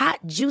with hot,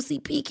 juicy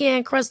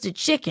pecan-crusted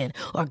chicken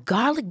or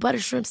garlic butter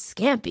shrimp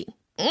scampi.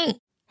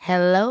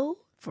 Hello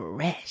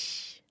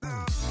Fresh.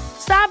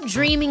 Stop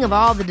dreaming of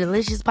all the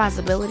delicious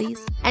possibilities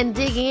and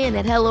dig in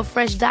at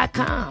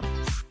HelloFresh.com.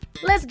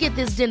 Let's get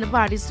this dinner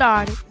party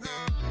started.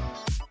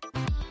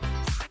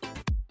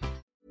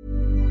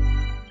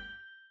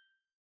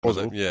 Was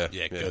it? Yeah.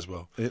 Yeah, it goes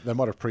well. They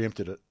might have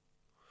preempted it.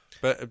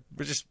 But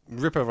just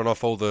rip everyone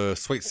off all the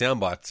sweet sound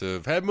bites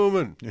of head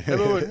movement,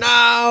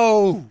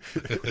 no!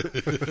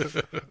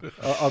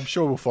 I'm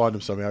sure we'll find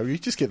them somehow. You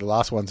just get the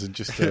last ones and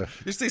just... You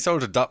just need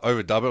someone to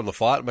overdub it on the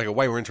fight and make it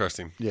way more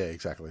interesting. yeah,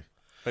 exactly.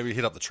 Maybe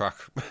hit up the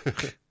truck.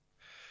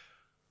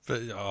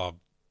 But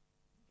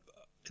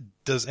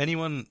does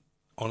anyone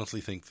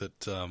honestly think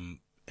that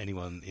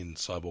anyone in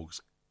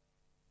Cyborg's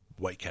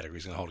weight category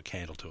is going to hold a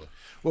candle to her?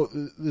 Well,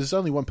 there's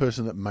only one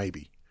person that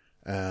maybe,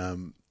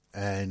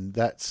 and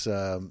that's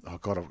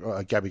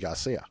Gabby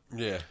Garcia.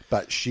 Yeah.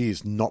 But she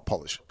is not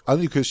polished.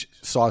 Only because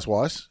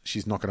size-wise,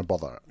 she's not going to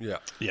bother her. Yeah.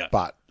 Yeah.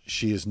 But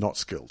she is not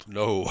skilled.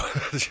 No.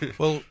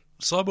 Well,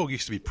 Cyborg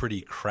used to be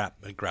pretty crap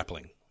at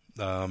grappling,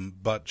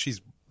 but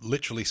she's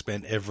literally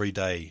spent every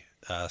day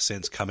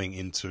since coming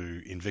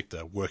into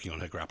Invicta working on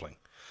her grappling.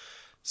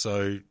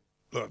 So,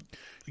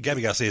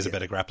 Gabby Garcia is a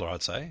better grappler,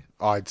 I'd say.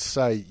 I'd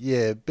say,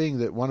 yeah, being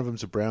that one of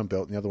them's a brown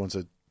belt and the other one's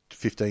a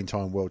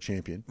 15-time world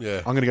champion. Yeah.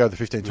 I'm going to go with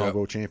the 15-time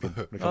world champion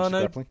when it comes to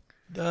grappling.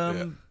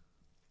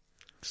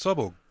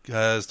 Cyborg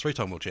has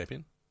 3-time world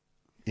champion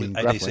In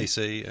with grappling.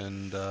 ADCC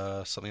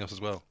and something else as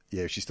well.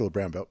 Yeah, she's still a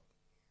brown belt.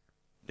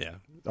 Yeah.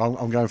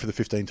 I'm going for the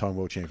 15-time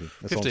world champion.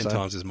 That's 15 all I'm saying.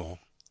 times is more.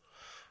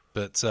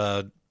 But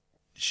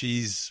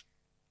she's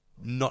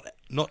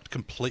not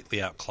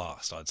completely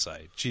outclassed, I'd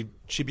say.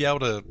 She'd be able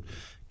to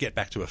get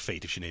back to her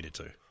feet if she needed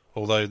to.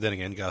 Although, then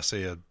again,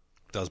 Garcia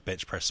does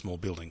bench press small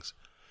buildings.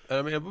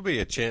 I mean, it would be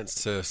a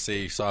chance to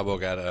see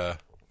Cyborg at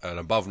an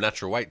above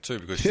natural weight too,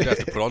 because she's going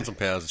to have to put on some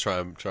pounds to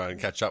try and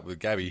catch up with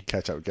Gabby.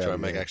 Try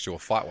and make actual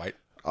fight weight.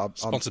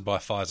 Sponsored by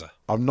Pfizer.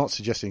 I'm not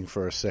suggesting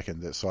for a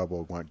second that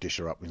Cyborg won't dish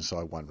her up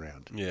inside one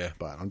round. Yeah.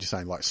 But I'm just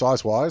saying, like,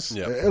 size-wise,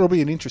 Yeah. it'll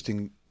be an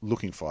interesting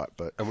looking fight.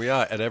 But And we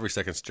are at every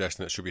second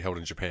suggesting it should be held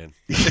in Japan.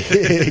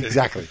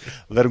 exactly.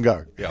 Let them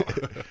go. Yeah.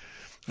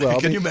 Well,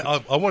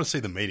 I want to see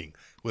the meeting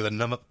where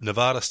the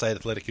Nevada State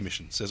Athletic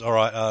Commission says, all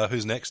right,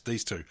 who's next?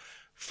 These two.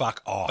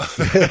 Fuck off.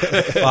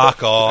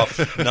 Fuck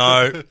off.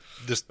 No.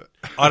 Just,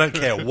 I don't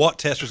care what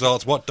test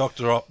results, what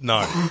doctor...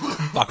 No.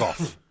 Fuck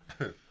off.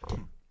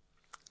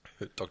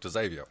 Dr.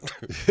 Xavier.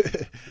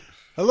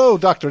 Hello,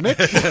 Dr. Nick.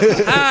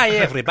 Hi,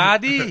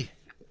 everybody.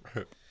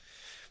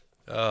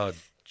 Oh,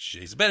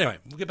 jeez. But anyway,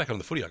 we'll get back on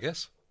the footy, I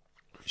guess.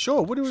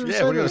 Sure. What do we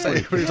Yeah, what are you say?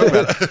 going to say? What are you talking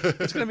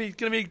about? It's gonna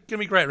be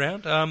a great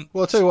round. Well,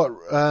 I'll tell you what,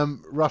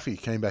 Ruffy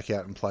came back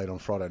out and played on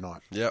Friday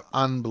night. Yep.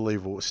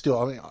 Unbelievable. Still,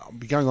 I mean, I'll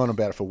be going on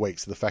about it for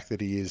weeks. The fact that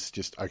he is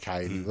just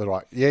okay. They're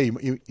like, yeah,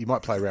 you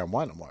might play round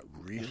one. I'm like,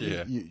 really?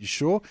 Yeah. You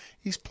sure?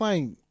 He's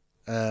playing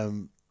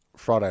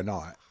Friday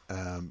night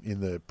in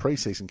the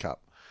pre-season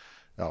cup.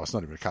 Oh, it's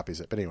not even a cup, is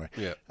it? But anyway.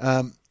 Yeah.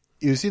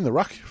 He was in the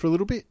ruck for a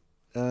little bit.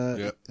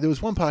 Yep. There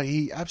was one part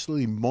he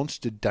absolutely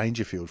monstered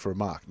Dangerfield for a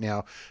mark.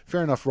 Now,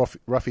 fair enough,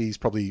 Ruffy's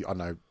probably, I don't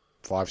know,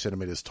 5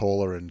 centimetres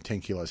taller and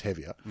 10 kilos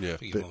heavier. Yeah. I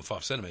think it's more than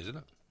 5 centimetres,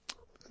 isn't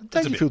it?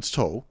 Dangerfield's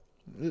tall.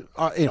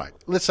 Anyway,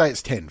 let's say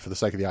it's 10 for the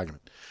sake of the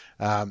argument.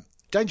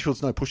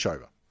 Dangerfield's no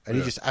pushover, and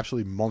he just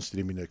absolutely monstered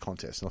him in the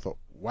contest. And I thought,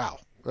 wow.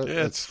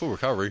 Yeah, it's full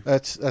recovery.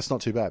 That's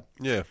not too bad.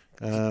 Yeah.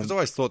 I've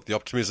always thought the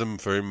optimism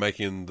for him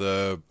making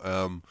the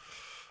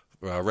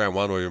round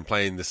one or even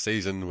playing this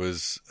season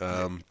was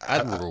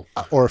admirable.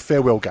 Or a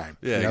farewell game.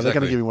 Yeah, They're exactly.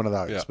 going to give him one of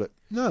those. Yeah. But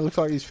no, it looks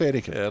like he's fair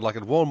dinkum. Yeah, like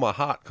it warmed my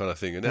heart kind of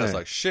thing. And now it's Yeah.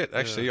 like, shit,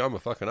 actually, I'm a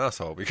fucking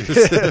asshole because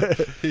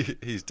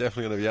he's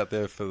definitely going to be out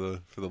there for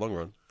the long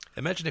run.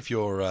 Imagine if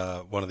you're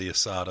one of the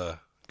Asada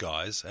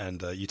guys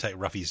and you take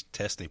Ruffy's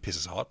test and he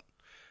pisses hot.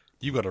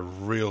 You've got a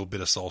real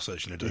bit of soul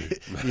searching to do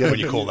when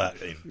you call that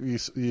in.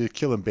 You're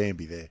killing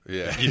Bambi there.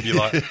 Yeah. You'd be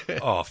like,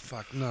 oh,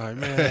 fuck, no,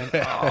 man.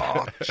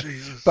 Oh,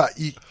 Jesus. But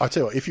I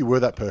tell you what, if you were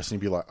that person, you'd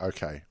be like,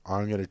 okay,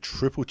 I'm going to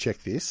triple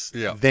check this.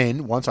 Yeah.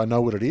 Then, once I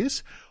know what it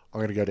is,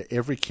 I'm going to go to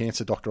every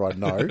cancer doctor I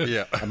know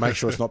Yeah. and make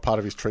sure it's not part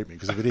of his treatment.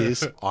 Because if it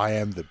is, I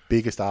am the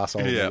biggest arsehole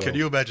in the Yeah. world. Can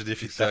you imagine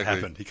if that Exactly.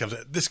 happened? He comes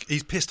out,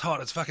 he's pissed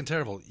hot, it's fucking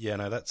terrible. Yeah,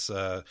 no, that's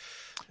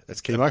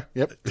That's chemo?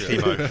 Yep.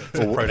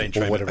 chemo, protein or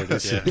treatment. whatever it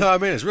is. Yeah. No, I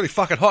mean, it's really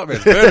fucking hot, man.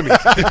 It's burning me.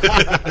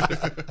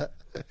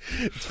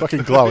 It's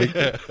fucking glowing.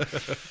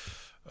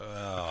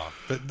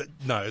 But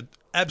no,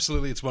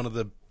 absolutely, it's one of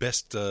the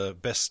best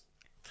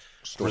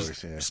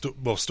Stories, yeah.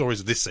 stories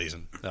of this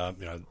season.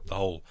 The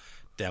whole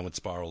downward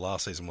spiral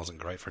last season wasn't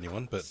great for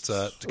anyone, but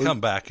to come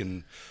back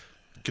and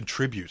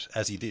contribute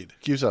as he did.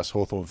 Gives us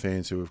Hawthorn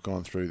fans who have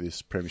gone through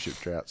this premiership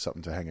drought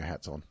something to hang our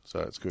hats on. So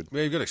it's good.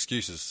 Yeah, you've got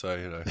excuses, so,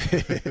 you know.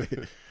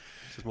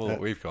 It's just more than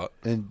what we've got.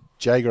 And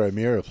Jager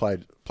O'Meara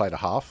played a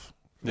half.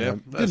 Yeah,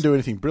 didn't do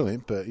anything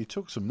brilliant, but he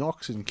took some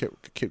knocks and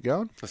kept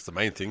going. That's the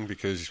main thing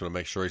because you just want to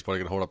make sure he's probably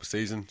going to hold up a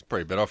season. It's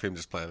probably better off him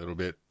just playing a little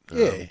bit,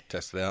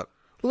 test it out.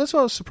 Well, that's why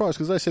I was surprised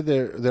because they said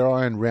they're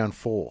eyeing round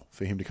 4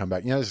 for him to come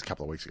back. You know, this is a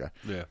couple of weeks ago.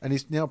 Yeah. And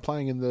he's now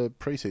playing in the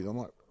preseason. I'm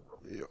like,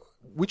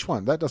 which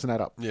one? That doesn't add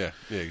up. Yeah,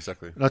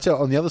 exactly. And I tell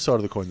you, on the other side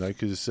of the coin, though,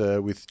 because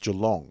with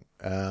Geelong,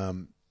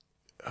 Nakia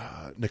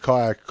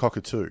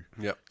Cockatoo,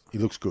 Yep. he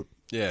looks good.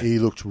 Yeah. He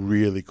looked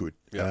really good.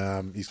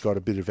 Yeah. He's got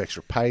a bit of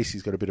extra pace.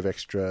 He's got a bit of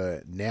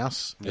extra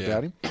nous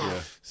about him. Yeah.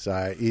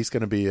 So he's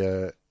going to be,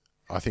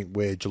 I think,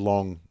 where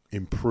Geelong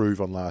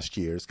improve on last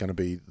year, it's going to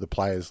be the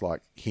players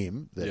like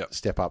him that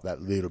step up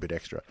that little bit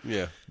extra.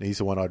 Yeah. And he's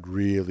the one I'd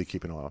really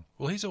keep an eye on.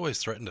 Well, he's always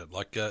threatened it.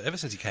 Like, ever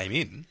since he came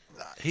in,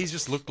 he's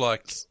just looked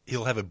like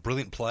he'll have a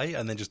brilliant play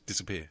and then just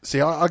disappear.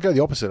 See, I go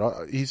the opposite.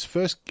 I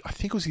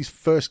think it was his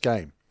first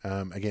game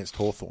against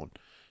Hawthorn.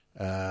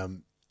 A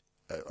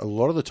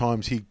lot of the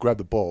times he grabbed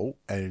the ball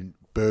and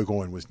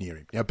Burgoyne was near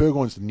him. Now,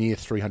 Burgoyne's the near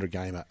 300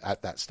 gamer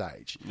at that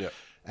stage. Yeah.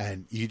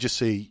 And you just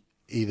see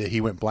either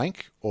he went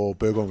blank or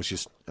Burgoyne was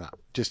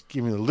just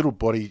giving a little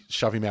body,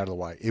 shove him out of the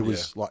way. It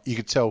was like, you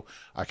could tell,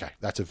 okay,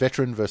 that's a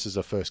veteran versus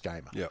a first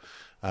gamer. Yeah.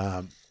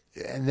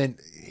 And then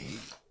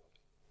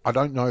I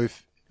don't know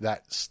if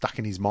that stuck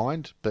in his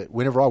mind, but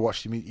whenever I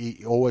watched him,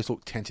 he always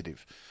looked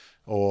tentative.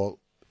 Or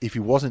if he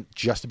wasn't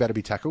just about to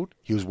be tackled,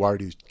 he was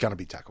worried he was going to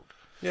be tackled.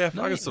 Yeah,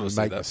 I can sort of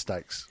see make that.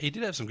 mistakes. He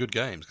did have some good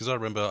games, because I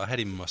remember I had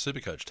him in my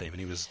Supercoach team,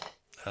 and he was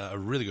a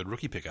really good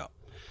rookie pickup.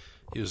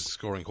 He was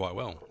scoring quite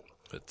well.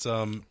 But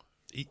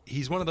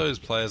he's one of those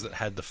players that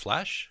had the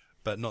flash,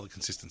 but not the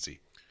consistency.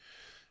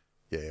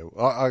 Yeah,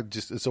 I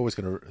just it's always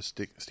going to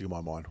stick in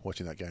my mind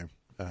watching that game.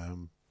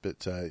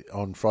 But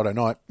on Friday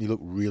night, he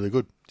looked really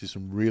good. Did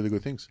some really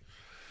good things.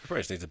 He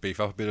probably just needs to beef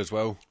up a bit as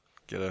well.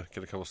 Get a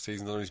couple of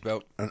seasons under his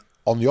belt. And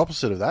on the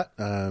opposite of that,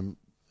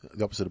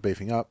 the opposite of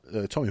beefing up,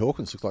 Tommy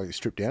Hawkins looked like he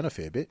stripped down a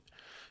fair bit.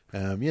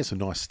 He had some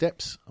nice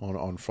steps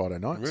on Friday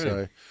night. Really?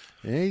 So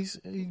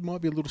yeah, he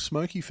might be a little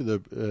smoky for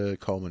the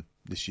Coleman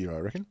this year, I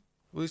reckon.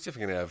 Well, he's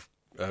definitely going to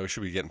have... we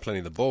should be getting plenty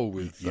of the ball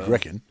with... You'd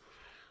reckon.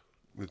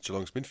 With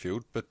Geelong's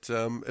midfield, but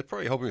it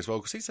probably helped him as well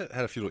because he's had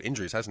a few little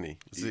injuries, hasn't he?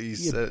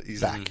 He's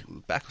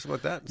back or something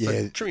like that.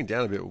 So trimming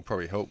down a bit will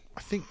probably help.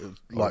 I think,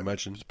 I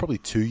imagine, it was probably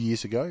 2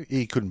 years ago.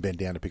 He couldn't bend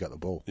down to pick up the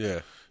ball.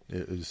 Yeah,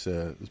 it was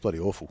bloody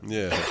awful.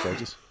 Yeah,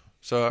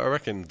 so I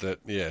reckon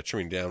that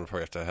trimming down will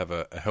probably have to have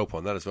a help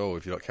on that as well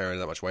if you're not carrying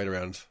that much weight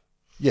around.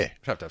 Yeah,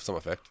 it'd have to have some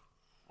effect.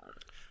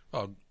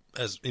 Oh,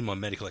 as in my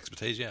medical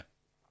expertise, yeah,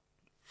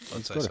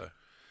 I'd say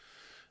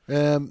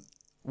so.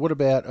 What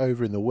about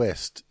over in the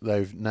West?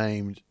 They've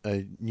named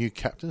a new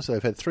captain. So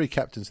they've had 3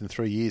 captains in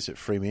 3 years at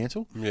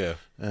Fremantle. Yeah.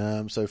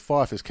 So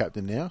Fife is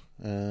captain now,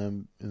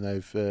 and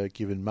they've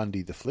given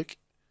Mundy the flick.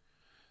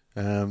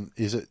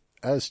 Is it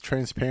as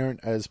transparent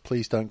as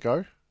Please Don't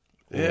Go?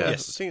 Yeah,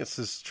 yes. I think it's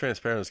as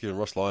transparent as giving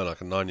Ross Lyon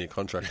like a 9-year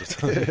contract or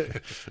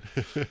something.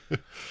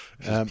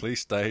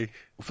 Please stay.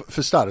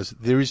 For starters,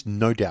 there is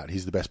no doubt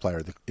he's the best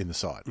player in the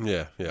side.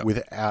 Yeah.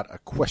 Without a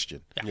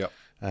question. Yeah.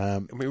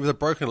 With a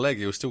broken leg,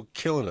 he was still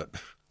killing it.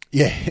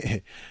 Yeah.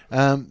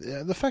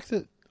 The fact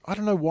that, I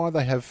don't know why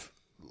they have...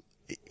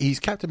 He's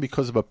captain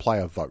because of a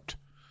player vote.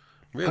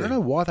 Really? I don't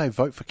know why they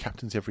vote for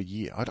captains every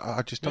year.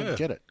 I just don't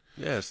get it.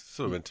 Yeah, it's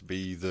sort of meant to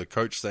be the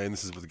coach saying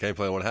this is what the game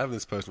plan I want to have and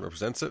this person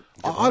represents it.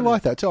 I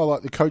like that too. I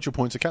like the coach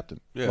appoints a captain.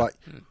 Yeah. Like,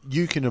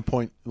 you can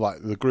appoint, like,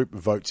 the group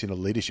votes in a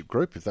leadership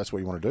group if that's what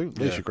you want to do.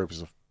 Leadership group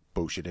is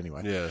bullshit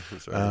anyway. Yeah.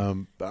 That's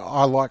right. But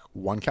I like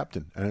one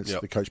captain, and it's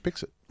the coach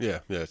picks it. Yeah,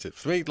 that's it.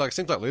 For me, it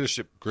seems like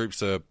leadership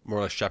groups are more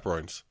or less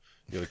chaperones.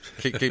 You know,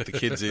 keep the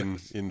kids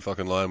in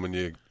fucking line when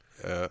you're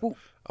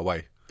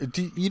away.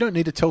 You don't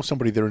need to tell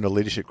somebody they're in a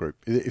leadership group.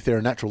 If they're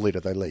a natural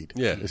leader, they lead.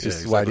 Yeah, it's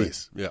just the way it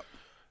is. Yeah.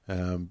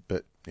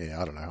 But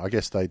yeah, I don't know. I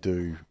guess they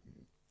do.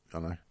 I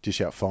don't know,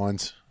 dish out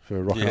fines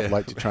for rocking up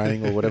late to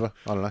training or whatever.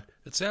 I don't know.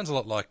 It sounds a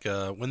lot like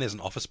when there's an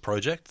office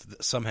project,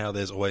 somehow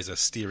there's always a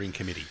steering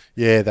committee.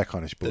 Yeah, that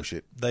kind of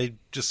bullshit. They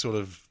just sort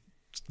of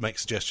make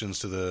suggestions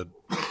to the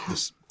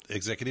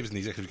executives, and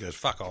the executive goes,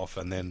 fuck off,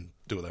 and then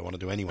do what they want to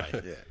do anyway.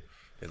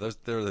 They're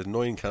the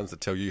annoying cunts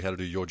that tell you how to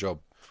do your job.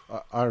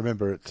 I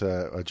remember at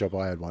a job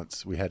I had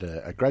once, we had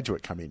a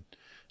graduate come in,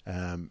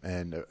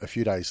 and a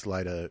few days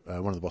later,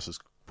 one of the bosses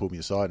pulled me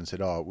aside and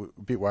said, "Oh, we're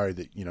a bit worried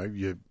that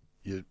you're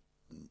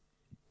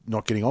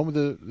not getting on with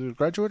the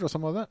graduate or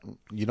something like that.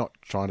 You're not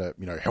trying to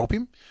help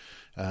him,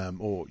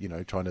 or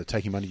trying to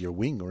take him under your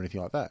wing or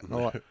anything like that." And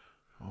I'm like,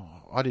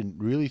 I didn't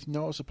really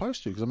know I was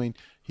supposed to, because I mean,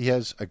 he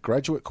has a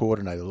graduate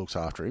coordinator that looks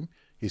after him.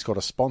 He's got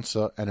a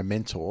sponsor and a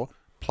mentor,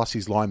 plus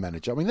his line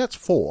manager. I mean, that's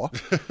 4.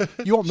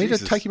 You want me to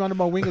take him under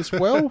my wing as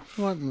well?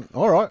 Like,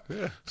 all right.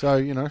 Yeah. So,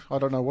 I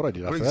don't know what I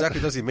did after that. What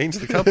exactly does he mean to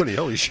the company?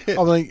 Holy shit.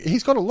 I mean,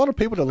 he's got a lot of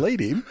people to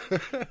lead him.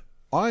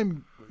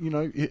 I'm,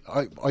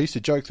 I used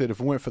to joke that if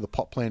it weren't for the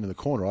pot plant in the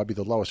corner, I'd be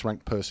the lowest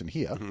ranked person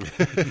here.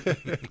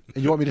 And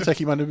you want me to take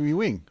him under my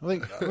wing? I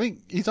think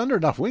he's under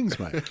enough wings,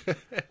 mate.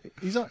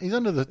 He's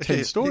under the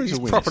 10 stories of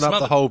wings. He's propping up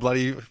the whole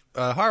bloody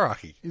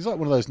hierarchy. He's like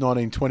one of those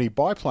 1920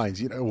 biplanes,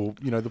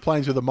 the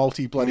planes with a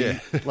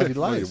bloody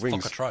layers.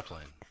 Fokker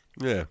triplane.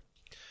 Yeah.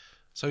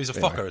 So he's a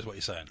Fokker, is what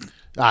you're saying?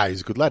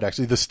 He's a good lad,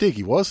 actually. The Stig,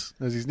 he was.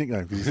 That was his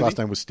nickname, because his last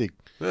name was Stig.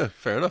 Yeah,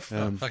 fair enough.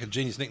 Like a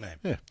genius nickname.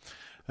 Yeah.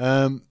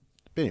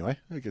 But anyway,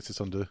 that gets us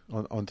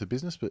onto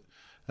business. But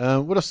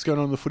what else is going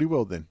on in the footy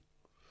world then?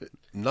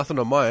 Nothing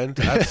on my end.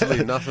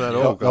 Absolutely nothing at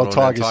all Old going on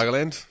Tigers. in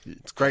Tigerland.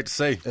 It's great to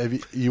see. Are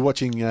you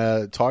watching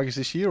Tigers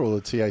this year or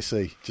the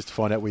TAC just to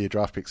find out where your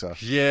draft picks are?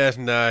 Yeah,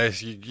 no,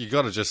 you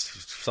got to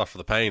just suffer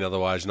the pain.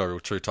 Otherwise, you're not a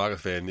real true Tiger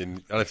fan.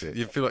 And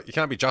you feel like you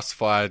can't be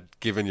justified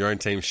giving your own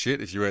team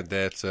shit if you weren't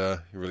there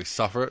to really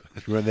suffer it.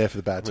 You weren't there for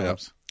the bad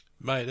times.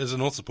 Mate, as a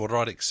North supporter,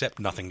 I'd accept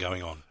nothing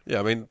going on. Yeah,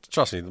 I mean,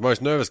 trust me, the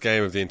most nervous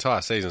game of the entire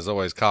season is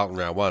always Carlton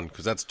round 1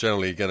 because that's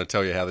generally going to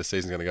tell you how this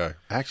season's going to go.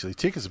 Actually,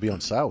 tickets will be on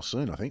sale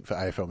soon, I think, for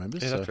AFL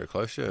members. Yeah, that's very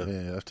close, yeah.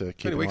 Yeah, you have to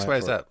keep How many weeks away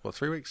is that? What,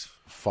 3 weeks?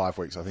 5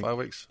 weeks, I think. 5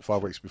 weeks?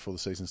 5 weeks before the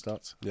season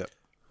starts. Yeah.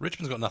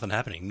 Richmond's got nothing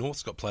happening.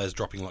 North's got players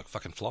dropping like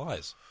fucking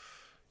flies.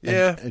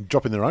 Yeah. And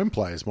dropping their own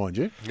players, mind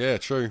you. Yeah,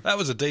 true. That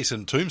was a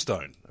decent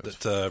tombstone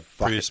that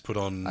Prius put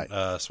on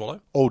Swallow.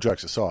 All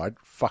jokes aside,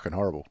 fucking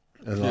horrible.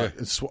 And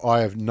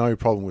I have no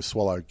problem with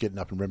Swallow getting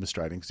up and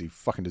remonstrating because he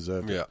fucking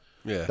deserved it.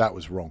 Yeah. That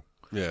was wrong.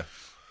 Yeah.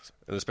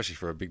 And especially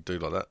for a big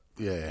dude like that.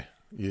 Yeah.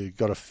 You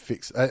got to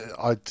fix.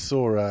 I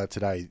saw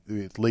today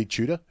Lee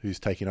Tudor, who's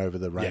taking over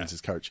the Reigns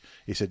as coach.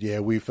 He said, "Yeah,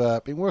 we've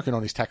been working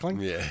on his tackling.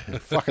 Yeah, I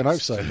fucking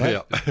hope so,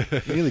 mate.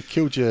 He nearly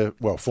killed your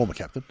former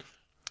captain.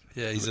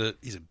 Yeah, he's a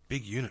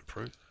big unit,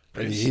 Prue.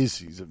 And he is.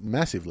 He's a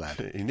massive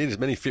lad. You need as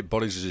many fit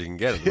bodies as you can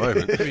get at the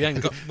moment. He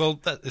ain't got,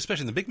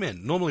 especially in the big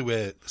men. Normally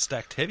we're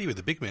stacked heavy with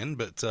the big men,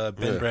 but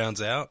Ben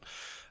Brown's out,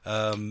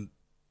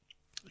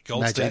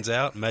 Goldstein's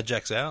out,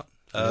 Madjack's out.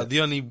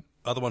 The only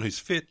other one who's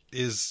fit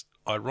is,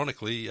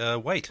 ironically,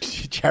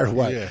 Waite. Jared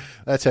Waite. Yeah.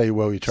 That's how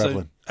well you're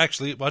travelling. So,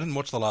 actually, I didn't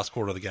watch the last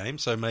quarter of the game,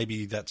 so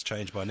maybe that's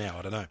changed by now.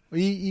 I don't know.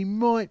 He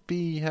might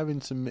be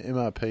having some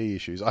MRP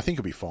issues. I think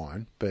he'll be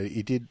fine, but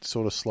he did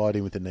sort of slide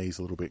in with the knees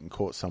a little bit and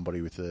caught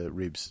somebody with the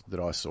ribs that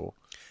I saw.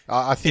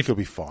 I think he'll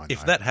be fine.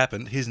 If that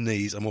happened, his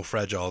knees are more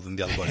fragile than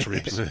the other bloke's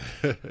ribs.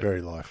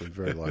 Very likely,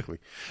 very likely.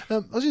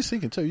 I was just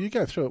thinking, too, you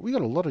go through it, we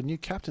got a lot of new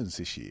captains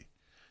this year.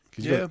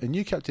 Because you got a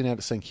new captain out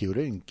at St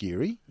Kilda in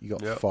Geary. You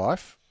got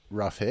Fife,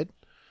 Roughhead,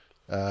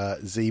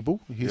 Zeeble,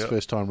 his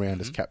first time round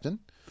as captain.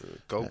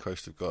 Gold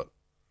Coast have got...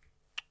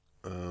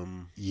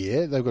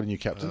 yeah, they've got a new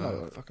captain.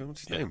 Fucking,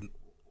 what's his name?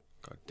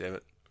 God damn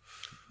it.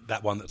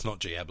 That one that's not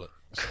G. Ablett.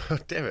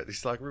 God damn it,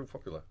 he's like real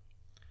popular.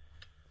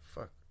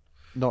 Fuck.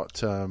 Not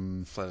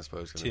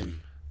Flannersburg's gonna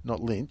Tim.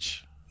 Not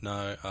Lynch.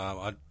 No,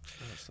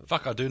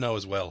 I do know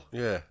as well.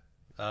 Yeah.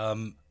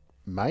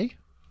 May?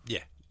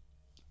 Yeah.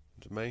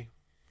 Is it May?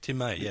 Tim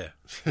May, yeah.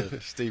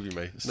 Stevie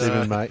May.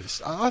 Stephen May.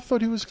 I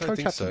thought he was I don't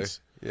think co-captain.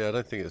 so. Yeah, I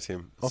don't think it's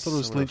him. I thought it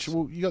was Someone Lynch. else.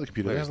 Well, you got the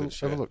computer. Maybe Have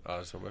it's a Lynch, look. Oh,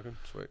 it's not working.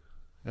 Sweet.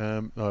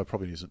 No, it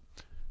probably isn't.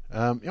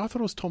 I thought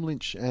it was Tom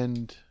Lynch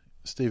and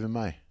Stephen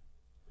May.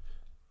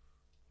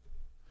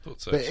 Thought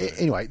so. But too.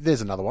 anyway,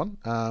 there's another one.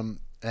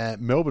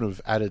 Melbourne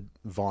have added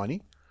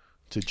Viney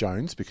to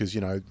Jones because, they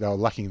were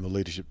lacking in the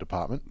leadership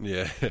department.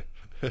 Yeah.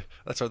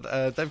 That's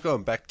right. They've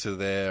gone back to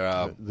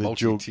their The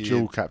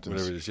dual captains.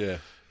 whatever it is, yeah.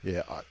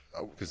 Yeah,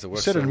 Because we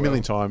said it a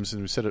million times,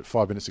 and we said it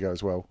 5 minutes ago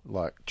as well.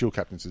 Like, dual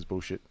captains is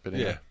bullshit. But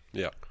anyway.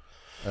 Yeah.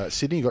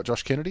 Sydney, you got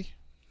Josh Kennedy.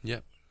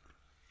 Yep.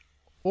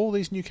 All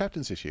these new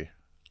captains this year.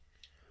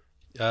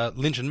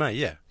 Lynch and May,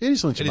 yeah. It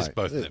is Lynch It and is May.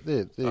 both of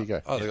them. There you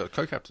go. Oh, they got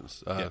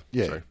co-captains.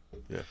 Yeah. Sorry.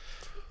 Yeah.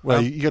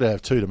 Well, you got to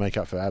have two to make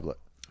up for Ablett.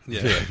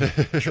 Yeah,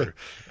 true.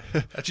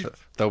 Actually,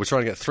 They'll be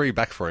trying to get 3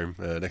 back for him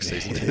next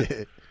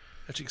season.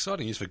 Actually,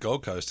 exciting news for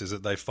Gold Coast is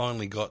that they've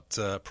finally got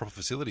proper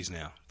facilities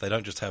now. They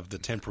don't just have the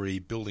temporary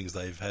buildings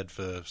they've had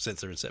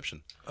since their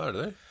inception. Oh,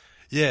 do they?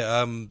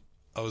 Yeah,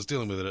 I was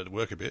dealing with it at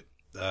work a bit.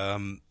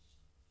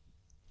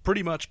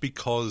 Pretty much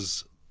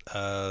because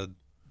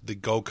the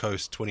Gold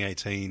Coast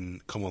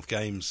 2018 Commonwealth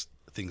Games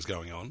thing's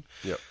going on.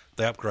 Yep.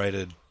 They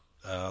upgraded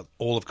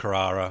all of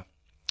Carrara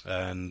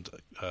and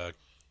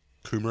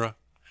Coomera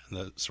and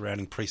the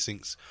surrounding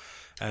precincts,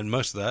 and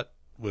most of that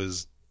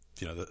was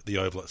the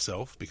oval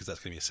itself, because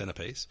that's going to be a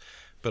centrepiece,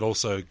 but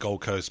also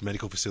Gold Coast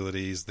medical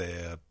facilities,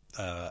 their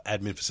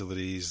admin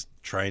facilities,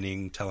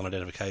 training, talent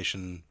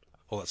identification,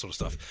 all that sort of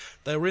stuff.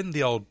 They were in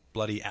the old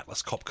bloody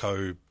Atlas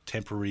Copco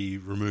temporary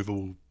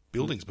removal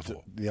buildings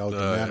before. The old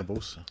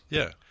demountables.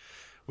 Yeah,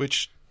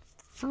 which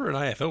for an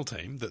AFL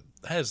team that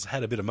has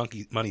had a bit of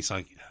money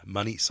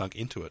sunk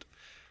into it,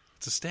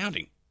 it's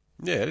astounding.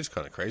 Yeah, it is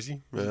kind of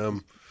crazy.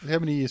 How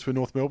many years were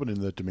North Melbourne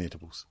in the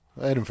demountables?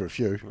 I had them for a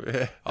few.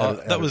 Yeah.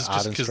 That was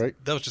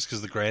just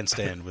because the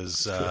grandstand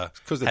was had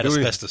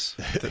asbestos.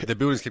 Their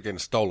buildings kept getting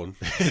stolen.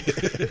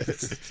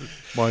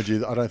 Mind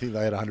you, I don't think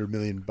they had $100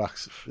 million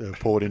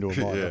poured into a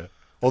mine. Yeah.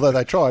 Although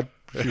they tried,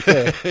 to be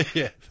fair.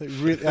 Yeah.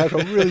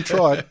 AFL really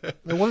tried.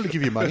 They wanted to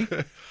give you money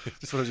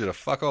Just wanted you to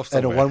fuck off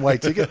and somewhere. a one-way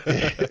ticket.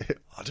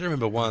 I do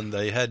remember one.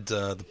 They had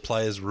the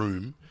players'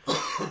 room,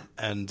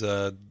 and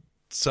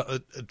so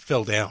it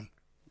fell down.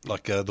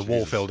 Like the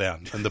wall fell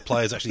down, and the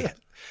players actually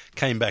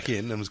came back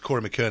in, and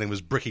Corey McKernan was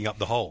bricking up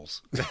the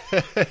holes.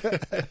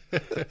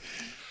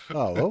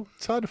 Oh, well,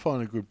 it's hard to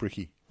find a good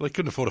brickie. They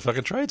couldn't afford a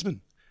fucking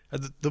tradesman.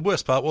 And the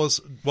worst part was,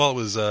 while it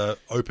was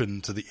open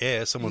to the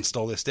air, someone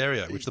stole their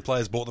stereo, which the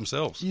players bought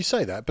themselves. You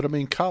say that, but I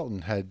mean,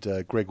 Carlton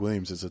had Greg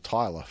Williams as a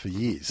tiler for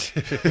years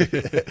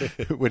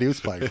when he was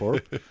playing for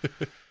him.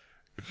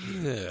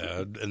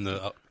 Yeah, and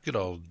the good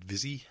old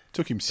Vizzy.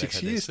 Took him 6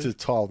 had years this to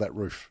tile that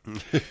roof.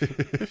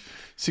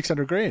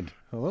 600 grand.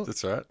 Well,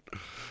 That's right.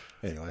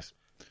 anyways.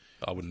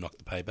 I wouldn't knock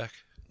the payback.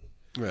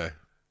 Yeah.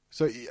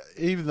 So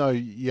even though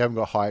you haven't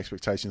got high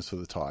expectations for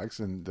the Tigers,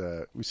 and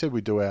we said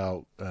we'd do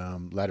our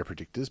ladder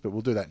predictors, but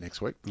we'll do that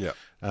next week. Yeah.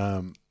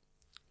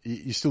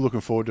 You're still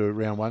looking forward to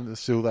round one? There's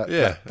still that,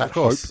 Yeah, that of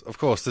course. hope? Of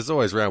course. There's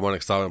always round one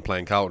excitement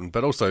playing Carlton,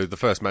 but also the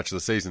first match of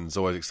the season is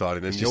always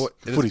exciting. And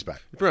Footy's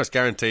back. You're pretty much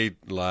guaranteed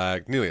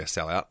nearly a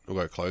sellout. We'll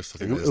go close. I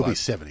think It'll be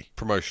 70.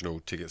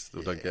 promotional tickets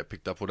that don't get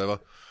picked up, whatever.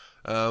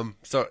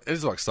 So it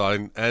is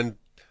exciting, and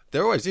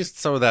there always is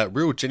some of that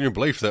real genuine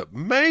belief that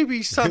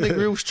maybe something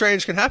real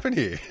strange can happen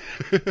here,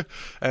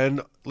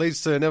 and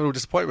leads to inevitable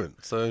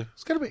disappointment. So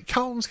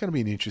Carlton's going to be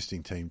an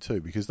interesting team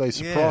too, because they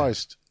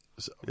surprised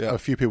a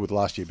few people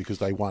last year because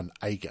they won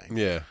a game.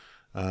 Yeah.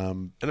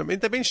 And I mean,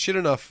 they've been shit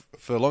enough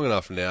for long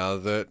enough now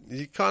that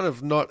you're kind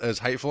of not as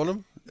hateful on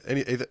them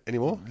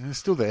anymore. They're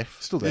still there.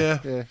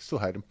 Yeah, still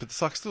hate them. But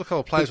it's like still a couple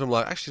of players where I'm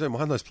like, actually don't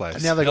mind those players.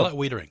 And now they got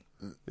like Wiedering.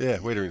 Yeah,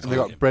 Wiedering's they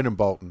got Brendan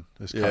Bolton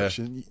as Yeah. coach,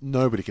 and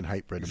nobody can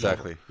hate Brendan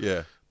exactly. Bolton.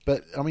 Yeah.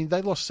 But I mean,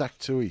 they lost Zach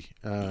Tui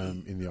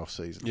in the off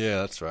season. Yeah,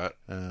 that's right.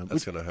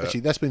 That's going to hurt. Actually,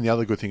 that's been the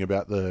other good thing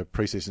about the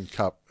preseason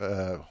cup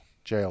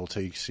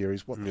JLT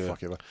series. What the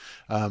fuck ever?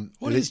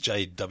 What is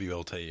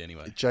JWLT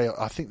anyway?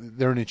 I think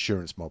they're an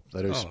insurance mob.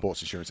 They do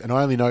sports insurance, and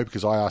I only know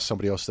because I asked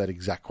somebody else that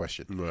exact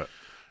question.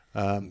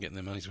 Right. Getting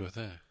their money's worth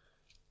there.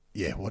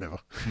 Yeah, whatever.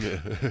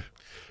 Yeah.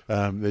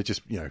 They're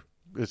just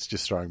it's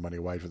just throwing money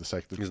away for the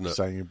sake Isn't of it?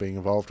 saying being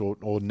involved.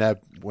 Or NAB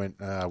went,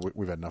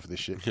 we've had enough of this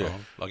shit. Yeah.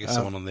 Well, I guess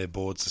someone on their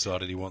board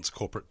decided he wants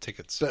corporate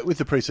tickets. But with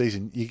the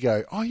preseason, you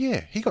go, oh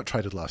yeah, he got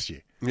traded last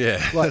year. Yeah,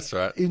 Like, that's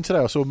right. Even today,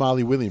 I saw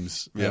Marley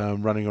Williams Yeah.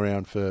 running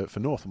around for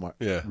North. I'm like,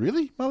 Yeah.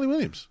 really? Marley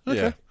Williams?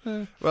 Okay.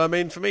 Yeah. Well, I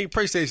mean, for me,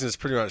 pre-season is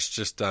pretty much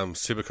just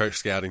super coach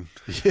scouting.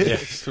 Yeah.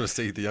 Just want to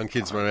see the young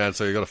kids run around,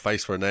 so you've got a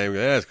face for a name.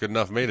 Yeah, it's good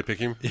enough for me to pick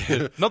him.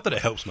 Yeah, not that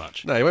it helps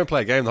much. No, he won't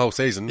play a game the whole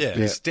season. Yeah. But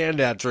he stand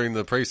out during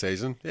the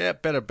pre-season. Yeah,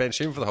 better bench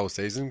him for the whole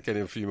season. Get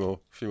him a few more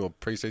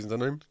pre-seasons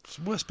under him. It's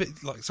the worst bit,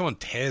 like someone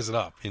tears it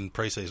up in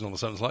pre-season, all of a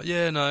sudden it's like,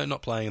 yeah, no,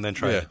 not playing, and then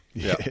trade.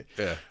 Yeah.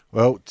 Yeah.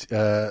 Well,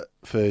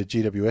 for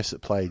GWS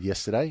that played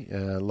yesterday,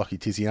 Lockie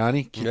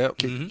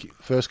Tiziani,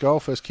 first goal,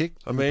 first kick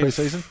in the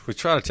pre-season. We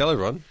try to tell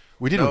everyone.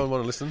 We didn't. No one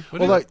want to listen.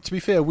 Although, to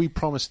be fair, we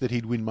promised that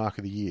he'd win Mark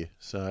of the Year.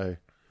 So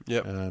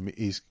Yep.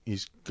 he's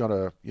got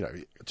to,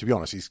 to be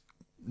honest, he's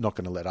not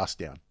going to let us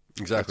down.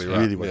 Exactly That's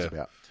right. really what it's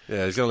about.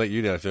 Yeah, he's going to let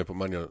you down if you don't put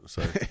money on it.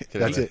 So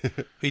That's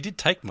it. He did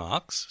take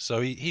marks, so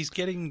he's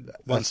getting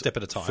one step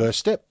at a time. First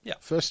step. Yeah.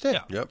 First step.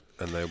 Yeah. Yep,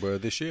 and they were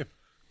this year.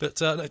 But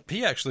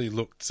he actually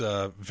looked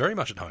very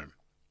much at home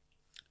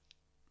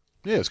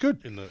Yeah, it's good.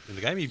 in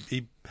the game.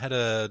 He had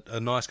a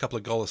nice couple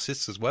of goal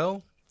assists as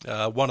well.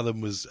 One of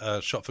them was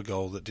a shot for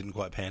goal that didn't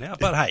quite pan out.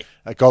 But hey,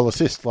 A goal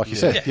assist, like you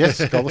said.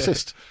 Yes, goal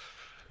assist.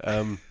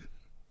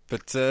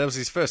 But that was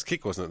his first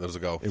kick, wasn't it? There was a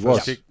goal. It first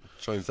was. kick.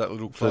 Shows that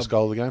little club. First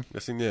goal of the game.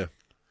 Guessing, yeah.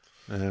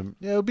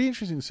 It'll be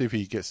interesting to see if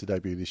he gets the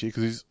debut this year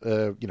because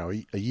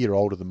he's, a year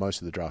older than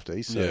most of the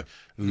draftees, so Yeah.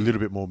 a little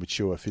bit more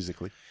mature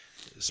physically.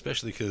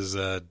 especially because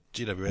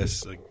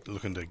GWS are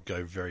looking to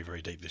go very,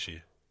 very deep this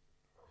year.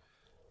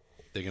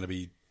 They're going to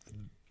be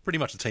pretty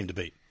much the team to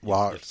beat.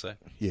 Well, you have to say.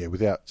 yeah,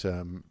 without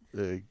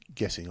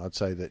guessing, I'd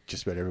say that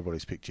just about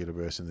everybody's picked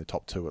GWS in the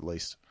top two at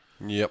least.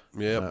 Yep.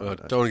 I don't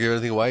want to give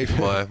anything away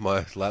for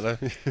my ladder.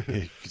 Yeah,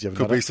 'cause you haven't could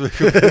done be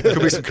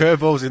it. some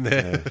curveballs in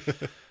there.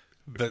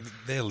 But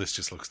their list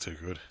just looks too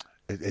good.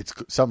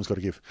 Something's got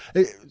to give.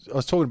 I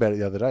was talking about it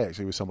the other day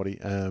actually with somebody.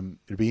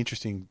 It'd be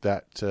interesting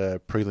that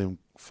prelim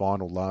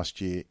final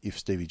last year if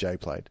Stevie J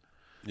played.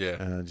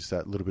 Yeah. Just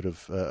that little bit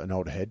of an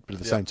older head. But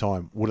at the same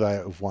time, would they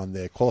have won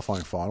their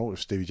qualifying final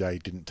if Stevie J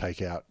didn't take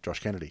out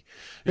Josh Kennedy?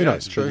 Who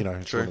knows? true, But,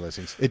 it's true. one of those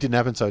things. It didn't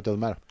happen, so it doesn't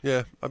matter.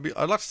 Yeah,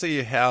 I'd like to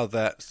see how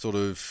that sort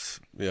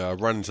of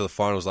run into the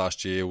finals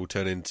last year will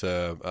turn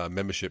into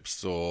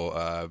memberships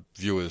or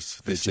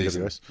viewers this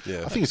season. GWS.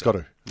 Yeah, I think it's got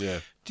to. Yeah,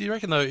 Do you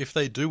reckon, though, if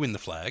they do win the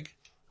flag,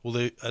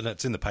 and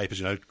it's in the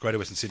papers, Greater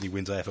Western Sydney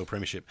wins AFL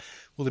Premiership,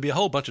 will there be a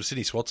whole bunch of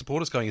Sydney SWAT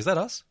supporters going, is that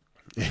us?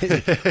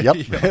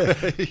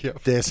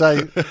 Yep. Dare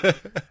say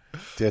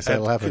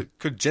it'll happen.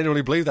 could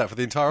genuinely believe that for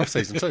the entire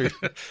season too.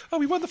 Oh,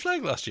 we won the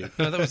flag last year.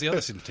 No, that was the other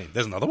Sydney team.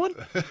 There's another one.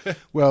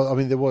 Well, I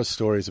mean, there was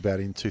stories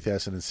about in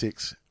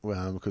 2006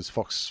 because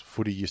Fox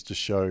Footy used to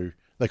show.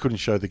 They couldn't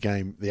show the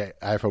game, the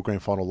AFL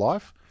Grand Final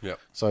live. Yep.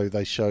 So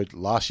they showed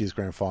last year's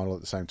Grand Final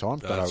at the same time.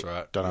 That's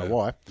right. Don't know Yeah.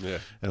 why. Yeah.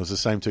 And it was the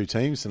same two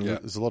teams, and Yeah.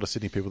 there's a lot of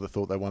Sydney people that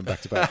thought they won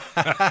back to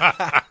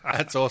back.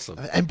 That's awesome.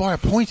 And by a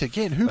point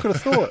again. Who could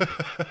have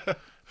thought?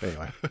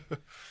 Anyway,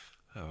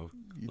 Oh,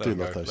 you let do them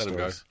love go, those let them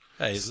go. stories.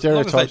 Hey,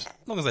 Stereotypes. as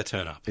long as they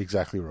turn up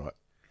Exactly right.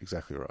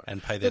 Exactly right.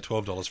 and pay their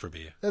 $12 for a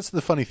beer. That's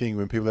the funny thing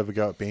when people ever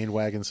go at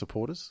bandwagon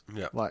supporters.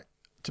 Yeah. Like,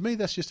 to me,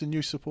 that's just a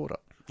new supporter.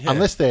 Yeah.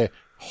 Unless they're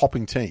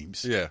hopping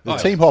teams. Yeah. The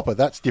team hopper,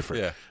 that's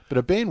different. Yeah. But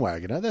a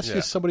bandwagoner, that's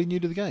just somebody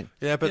new to the game.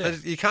 Yeah,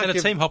 but you can't And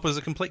give... a team hopper is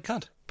a complete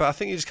cunt. But I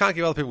think you just can't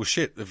give other people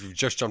shit if you've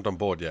just jumped on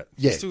board yet.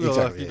 Yeah, you still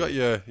exactly, You've got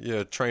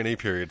your trainee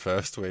period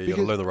first where you got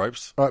to learn the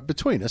ropes. All right,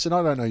 between us, and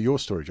I don't know your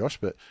story, Josh,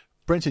 but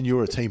Brenton,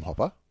 you're a team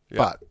hopper,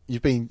 but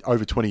you've been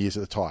over 20 years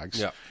at the Tigers.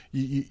 Yeah.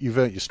 You've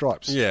earned your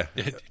stripes. Yeah.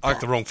 You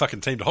picked the wrong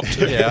fucking team to hop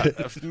to.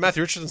 Yeah.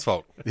 Matthew Richardson's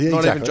fault. Yeah, Not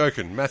exactly. even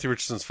joking. Matthew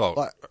Richardson's fault.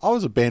 Like, I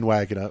was a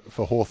bandwagoner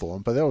for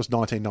Hawthorn, but that was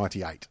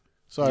 1998.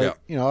 So,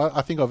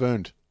 I think I've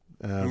earned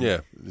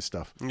this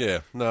stuff.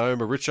 Yeah. No, I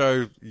remember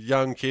Richo,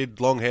 young kid,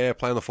 long hair,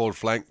 playing the forward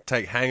flank,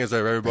 take hangers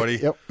over everybody.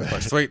 Yep.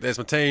 Like, sweet, there's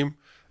my team.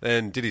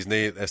 Then did his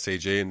knee at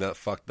SCG and that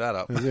fucked that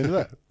up. At the end of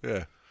that.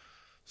 Yeah.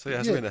 So yeah,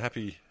 it's been a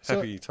happy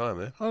time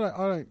there. I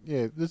don't.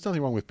 Yeah, there's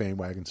nothing wrong with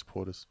bandwagon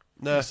supporters.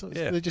 No,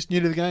 They're just new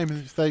to the game,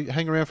 and if they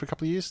hang around for a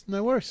couple of years,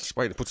 no worries. Just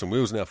waiting to put some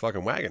wheels in our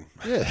fucking wagon.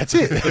 Yeah, that's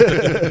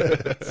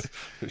it.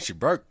 She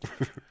broke.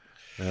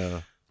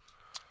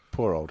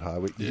 Poor old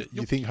Hardwick.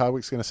 You think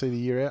Hardwick's going to see the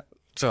year out?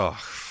 Oh,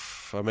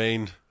 I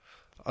mean,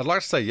 I'd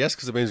like to say yes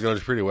because it means he's going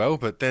to do pretty well,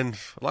 but then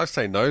I'd like to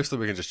say no so that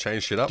we can just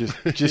change shit up.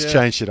 Just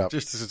change shit up.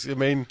 I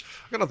mean,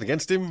 I've got nothing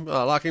against him.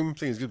 I like him.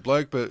 Think he's a good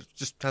bloke, but it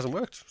just hasn't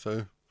worked. So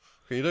what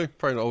can you do?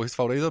 Probably not all his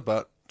fault either,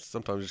 but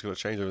sometimes you just got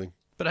to change everything.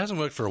 But it hasn't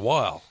worked for a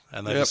while,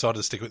 and they decided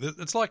to stick with it.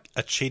 It's like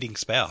a cheating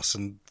spouse,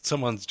 and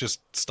someone's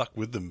just stuck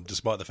with them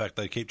despite the fact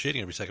they keep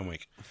cheating every second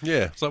week.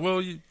 Yeah. It's like,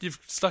 well, you've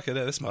stuck it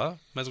out this far.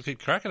 May as well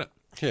keep cracking it.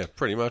 Yeah,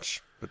 pretty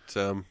much. But,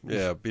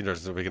 it'd be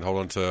interesting if we can hold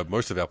on to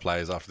most of our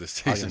players after this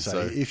season.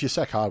 If you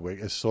sack Hardwick,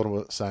 it's sort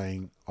of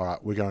saying, all right,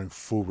 we're going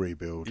full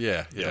rebuild.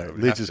 Yeah.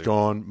 Lids is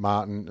gone.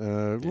 Martin,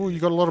 you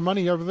got a lot of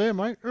money over there,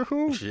 mate.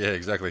 Yeah,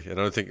 exactly. And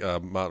I don't think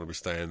Martin will be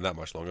staying that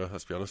much longer,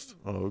 let's be honest.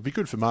 Oh, it would be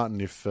good for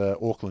Martin if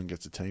Auckland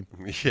gets a team.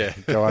 Yeah.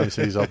 Go home and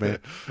see his old man.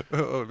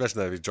 Imagine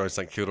that if he joins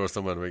St Kilda or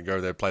someone, we can go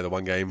there, play the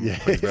one game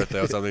for his birthday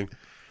or something.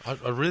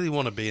 I really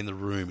want to be in the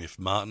room if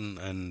Martin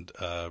and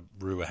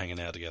Rue are hanging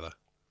out together.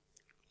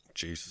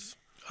 Jesus.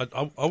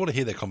 I want to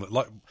hear their comment.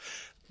 Like,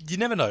 you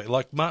never know.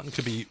 Like, Martin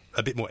could be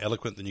a bit more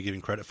eloquent than you give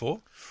him credit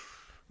for.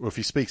 Well, if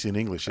he speaks in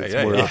English, it's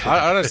Yeah, more. yeah.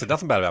 I don't say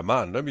nothing bad about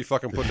Martin. Don't be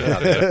fucking putting it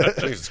out there.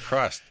 Jesus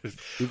Christ.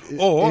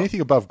 Or anything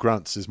above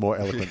grunts is more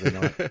eloquent than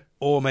I.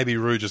 Or maybe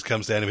Rue just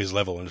comes down to his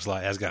level and just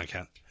like, how's it going,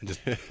 cunt?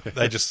 And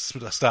they just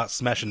start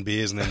smashing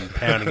beers and then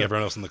pounding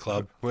everyone else in the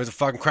club. Where's the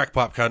fucking crack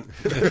pipe, cunt?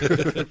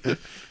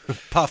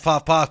 Puff,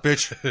 puff, puff,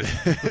 bitch.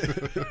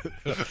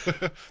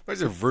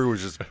 Imagine if Rue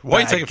was just... Why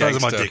are you taking photos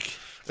of my dick?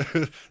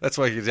 That's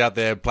why he's out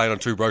there playing on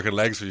two broken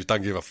legs, so he just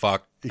doesn't give a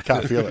fuck. You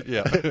can't feel it.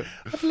 Yeah.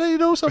 I'll let you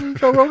know something,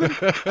 Joe Rogan.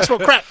 That's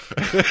what crap.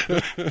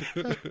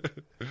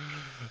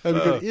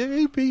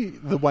 He'd be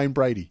the Wayne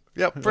Brady.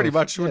 Yep, pretty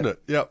much, wouldn't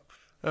it? Yep.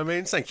 I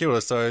mean, St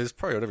Kilda, so it's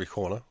probably on every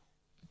corner.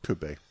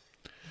 Could be.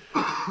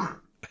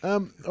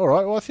 All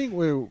right, well, I think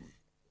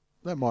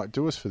that might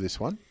do us for this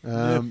one.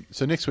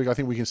 So next week, I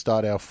think we can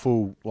start our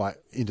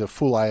into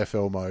full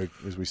AFL mode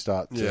as we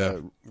start.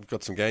 We've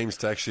got some games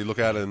to actually look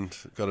at and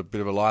got a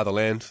bit of a lie of the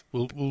land.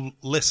 We'll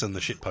lessen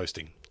the shit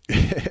posting.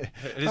 It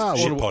is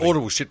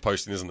audible shit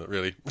posting, isn't it,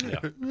 really?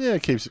 Yeah,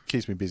 it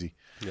keeps me busy.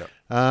 Yeah.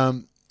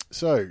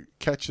 So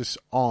catch us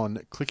on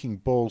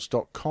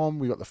clickingballs.com.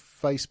 We've got the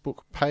Facebook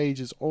page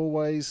as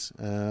always.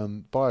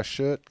 Buy a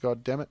shirt,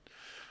 god damn it.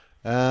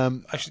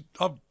 Actually,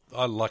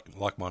 I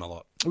like mine a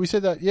lot. We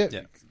said that, yeah.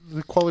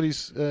 The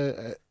quality's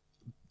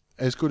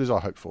as good as I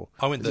hoped for.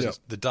 I went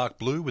the dark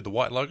blue with the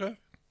white logo.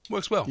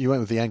 Works well. You went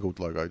with the angled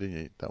logo, didn't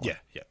you? That one?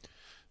 Yeah.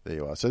 There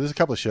you are. So there's a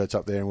couple of shirts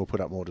up there, and we'll put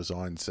up more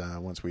designs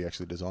once we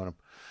actually design them.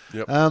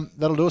 Yep.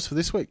 That'll do us for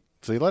this week.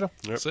 See you later.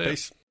 Yep. See ya.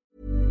 Peace.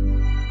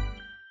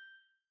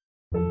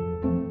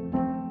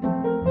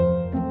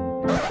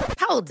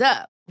 Hold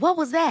up. What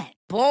was that?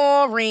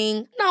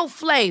 Boring. No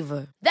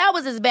flavor. That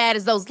was as bad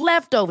as those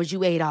leftovers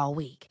you ate all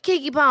week.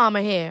 Keke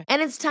Palmer here.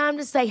 And it's time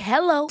to say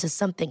hello to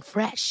something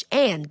fresh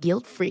and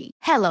guilt-free.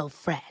 Hello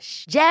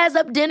Fresh. Jazz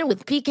up dinner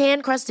with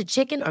pecan-crusted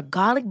chicken or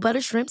garlic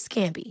butter shrimp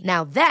scampi.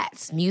 Now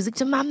that's music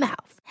to my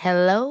mouth.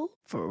 Hello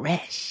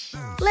Fresh.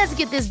 Let's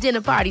get this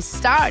dinner party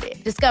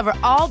started. Discover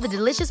all the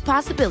delicious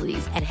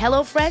possibilities at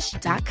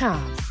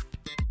HelloFresh.com.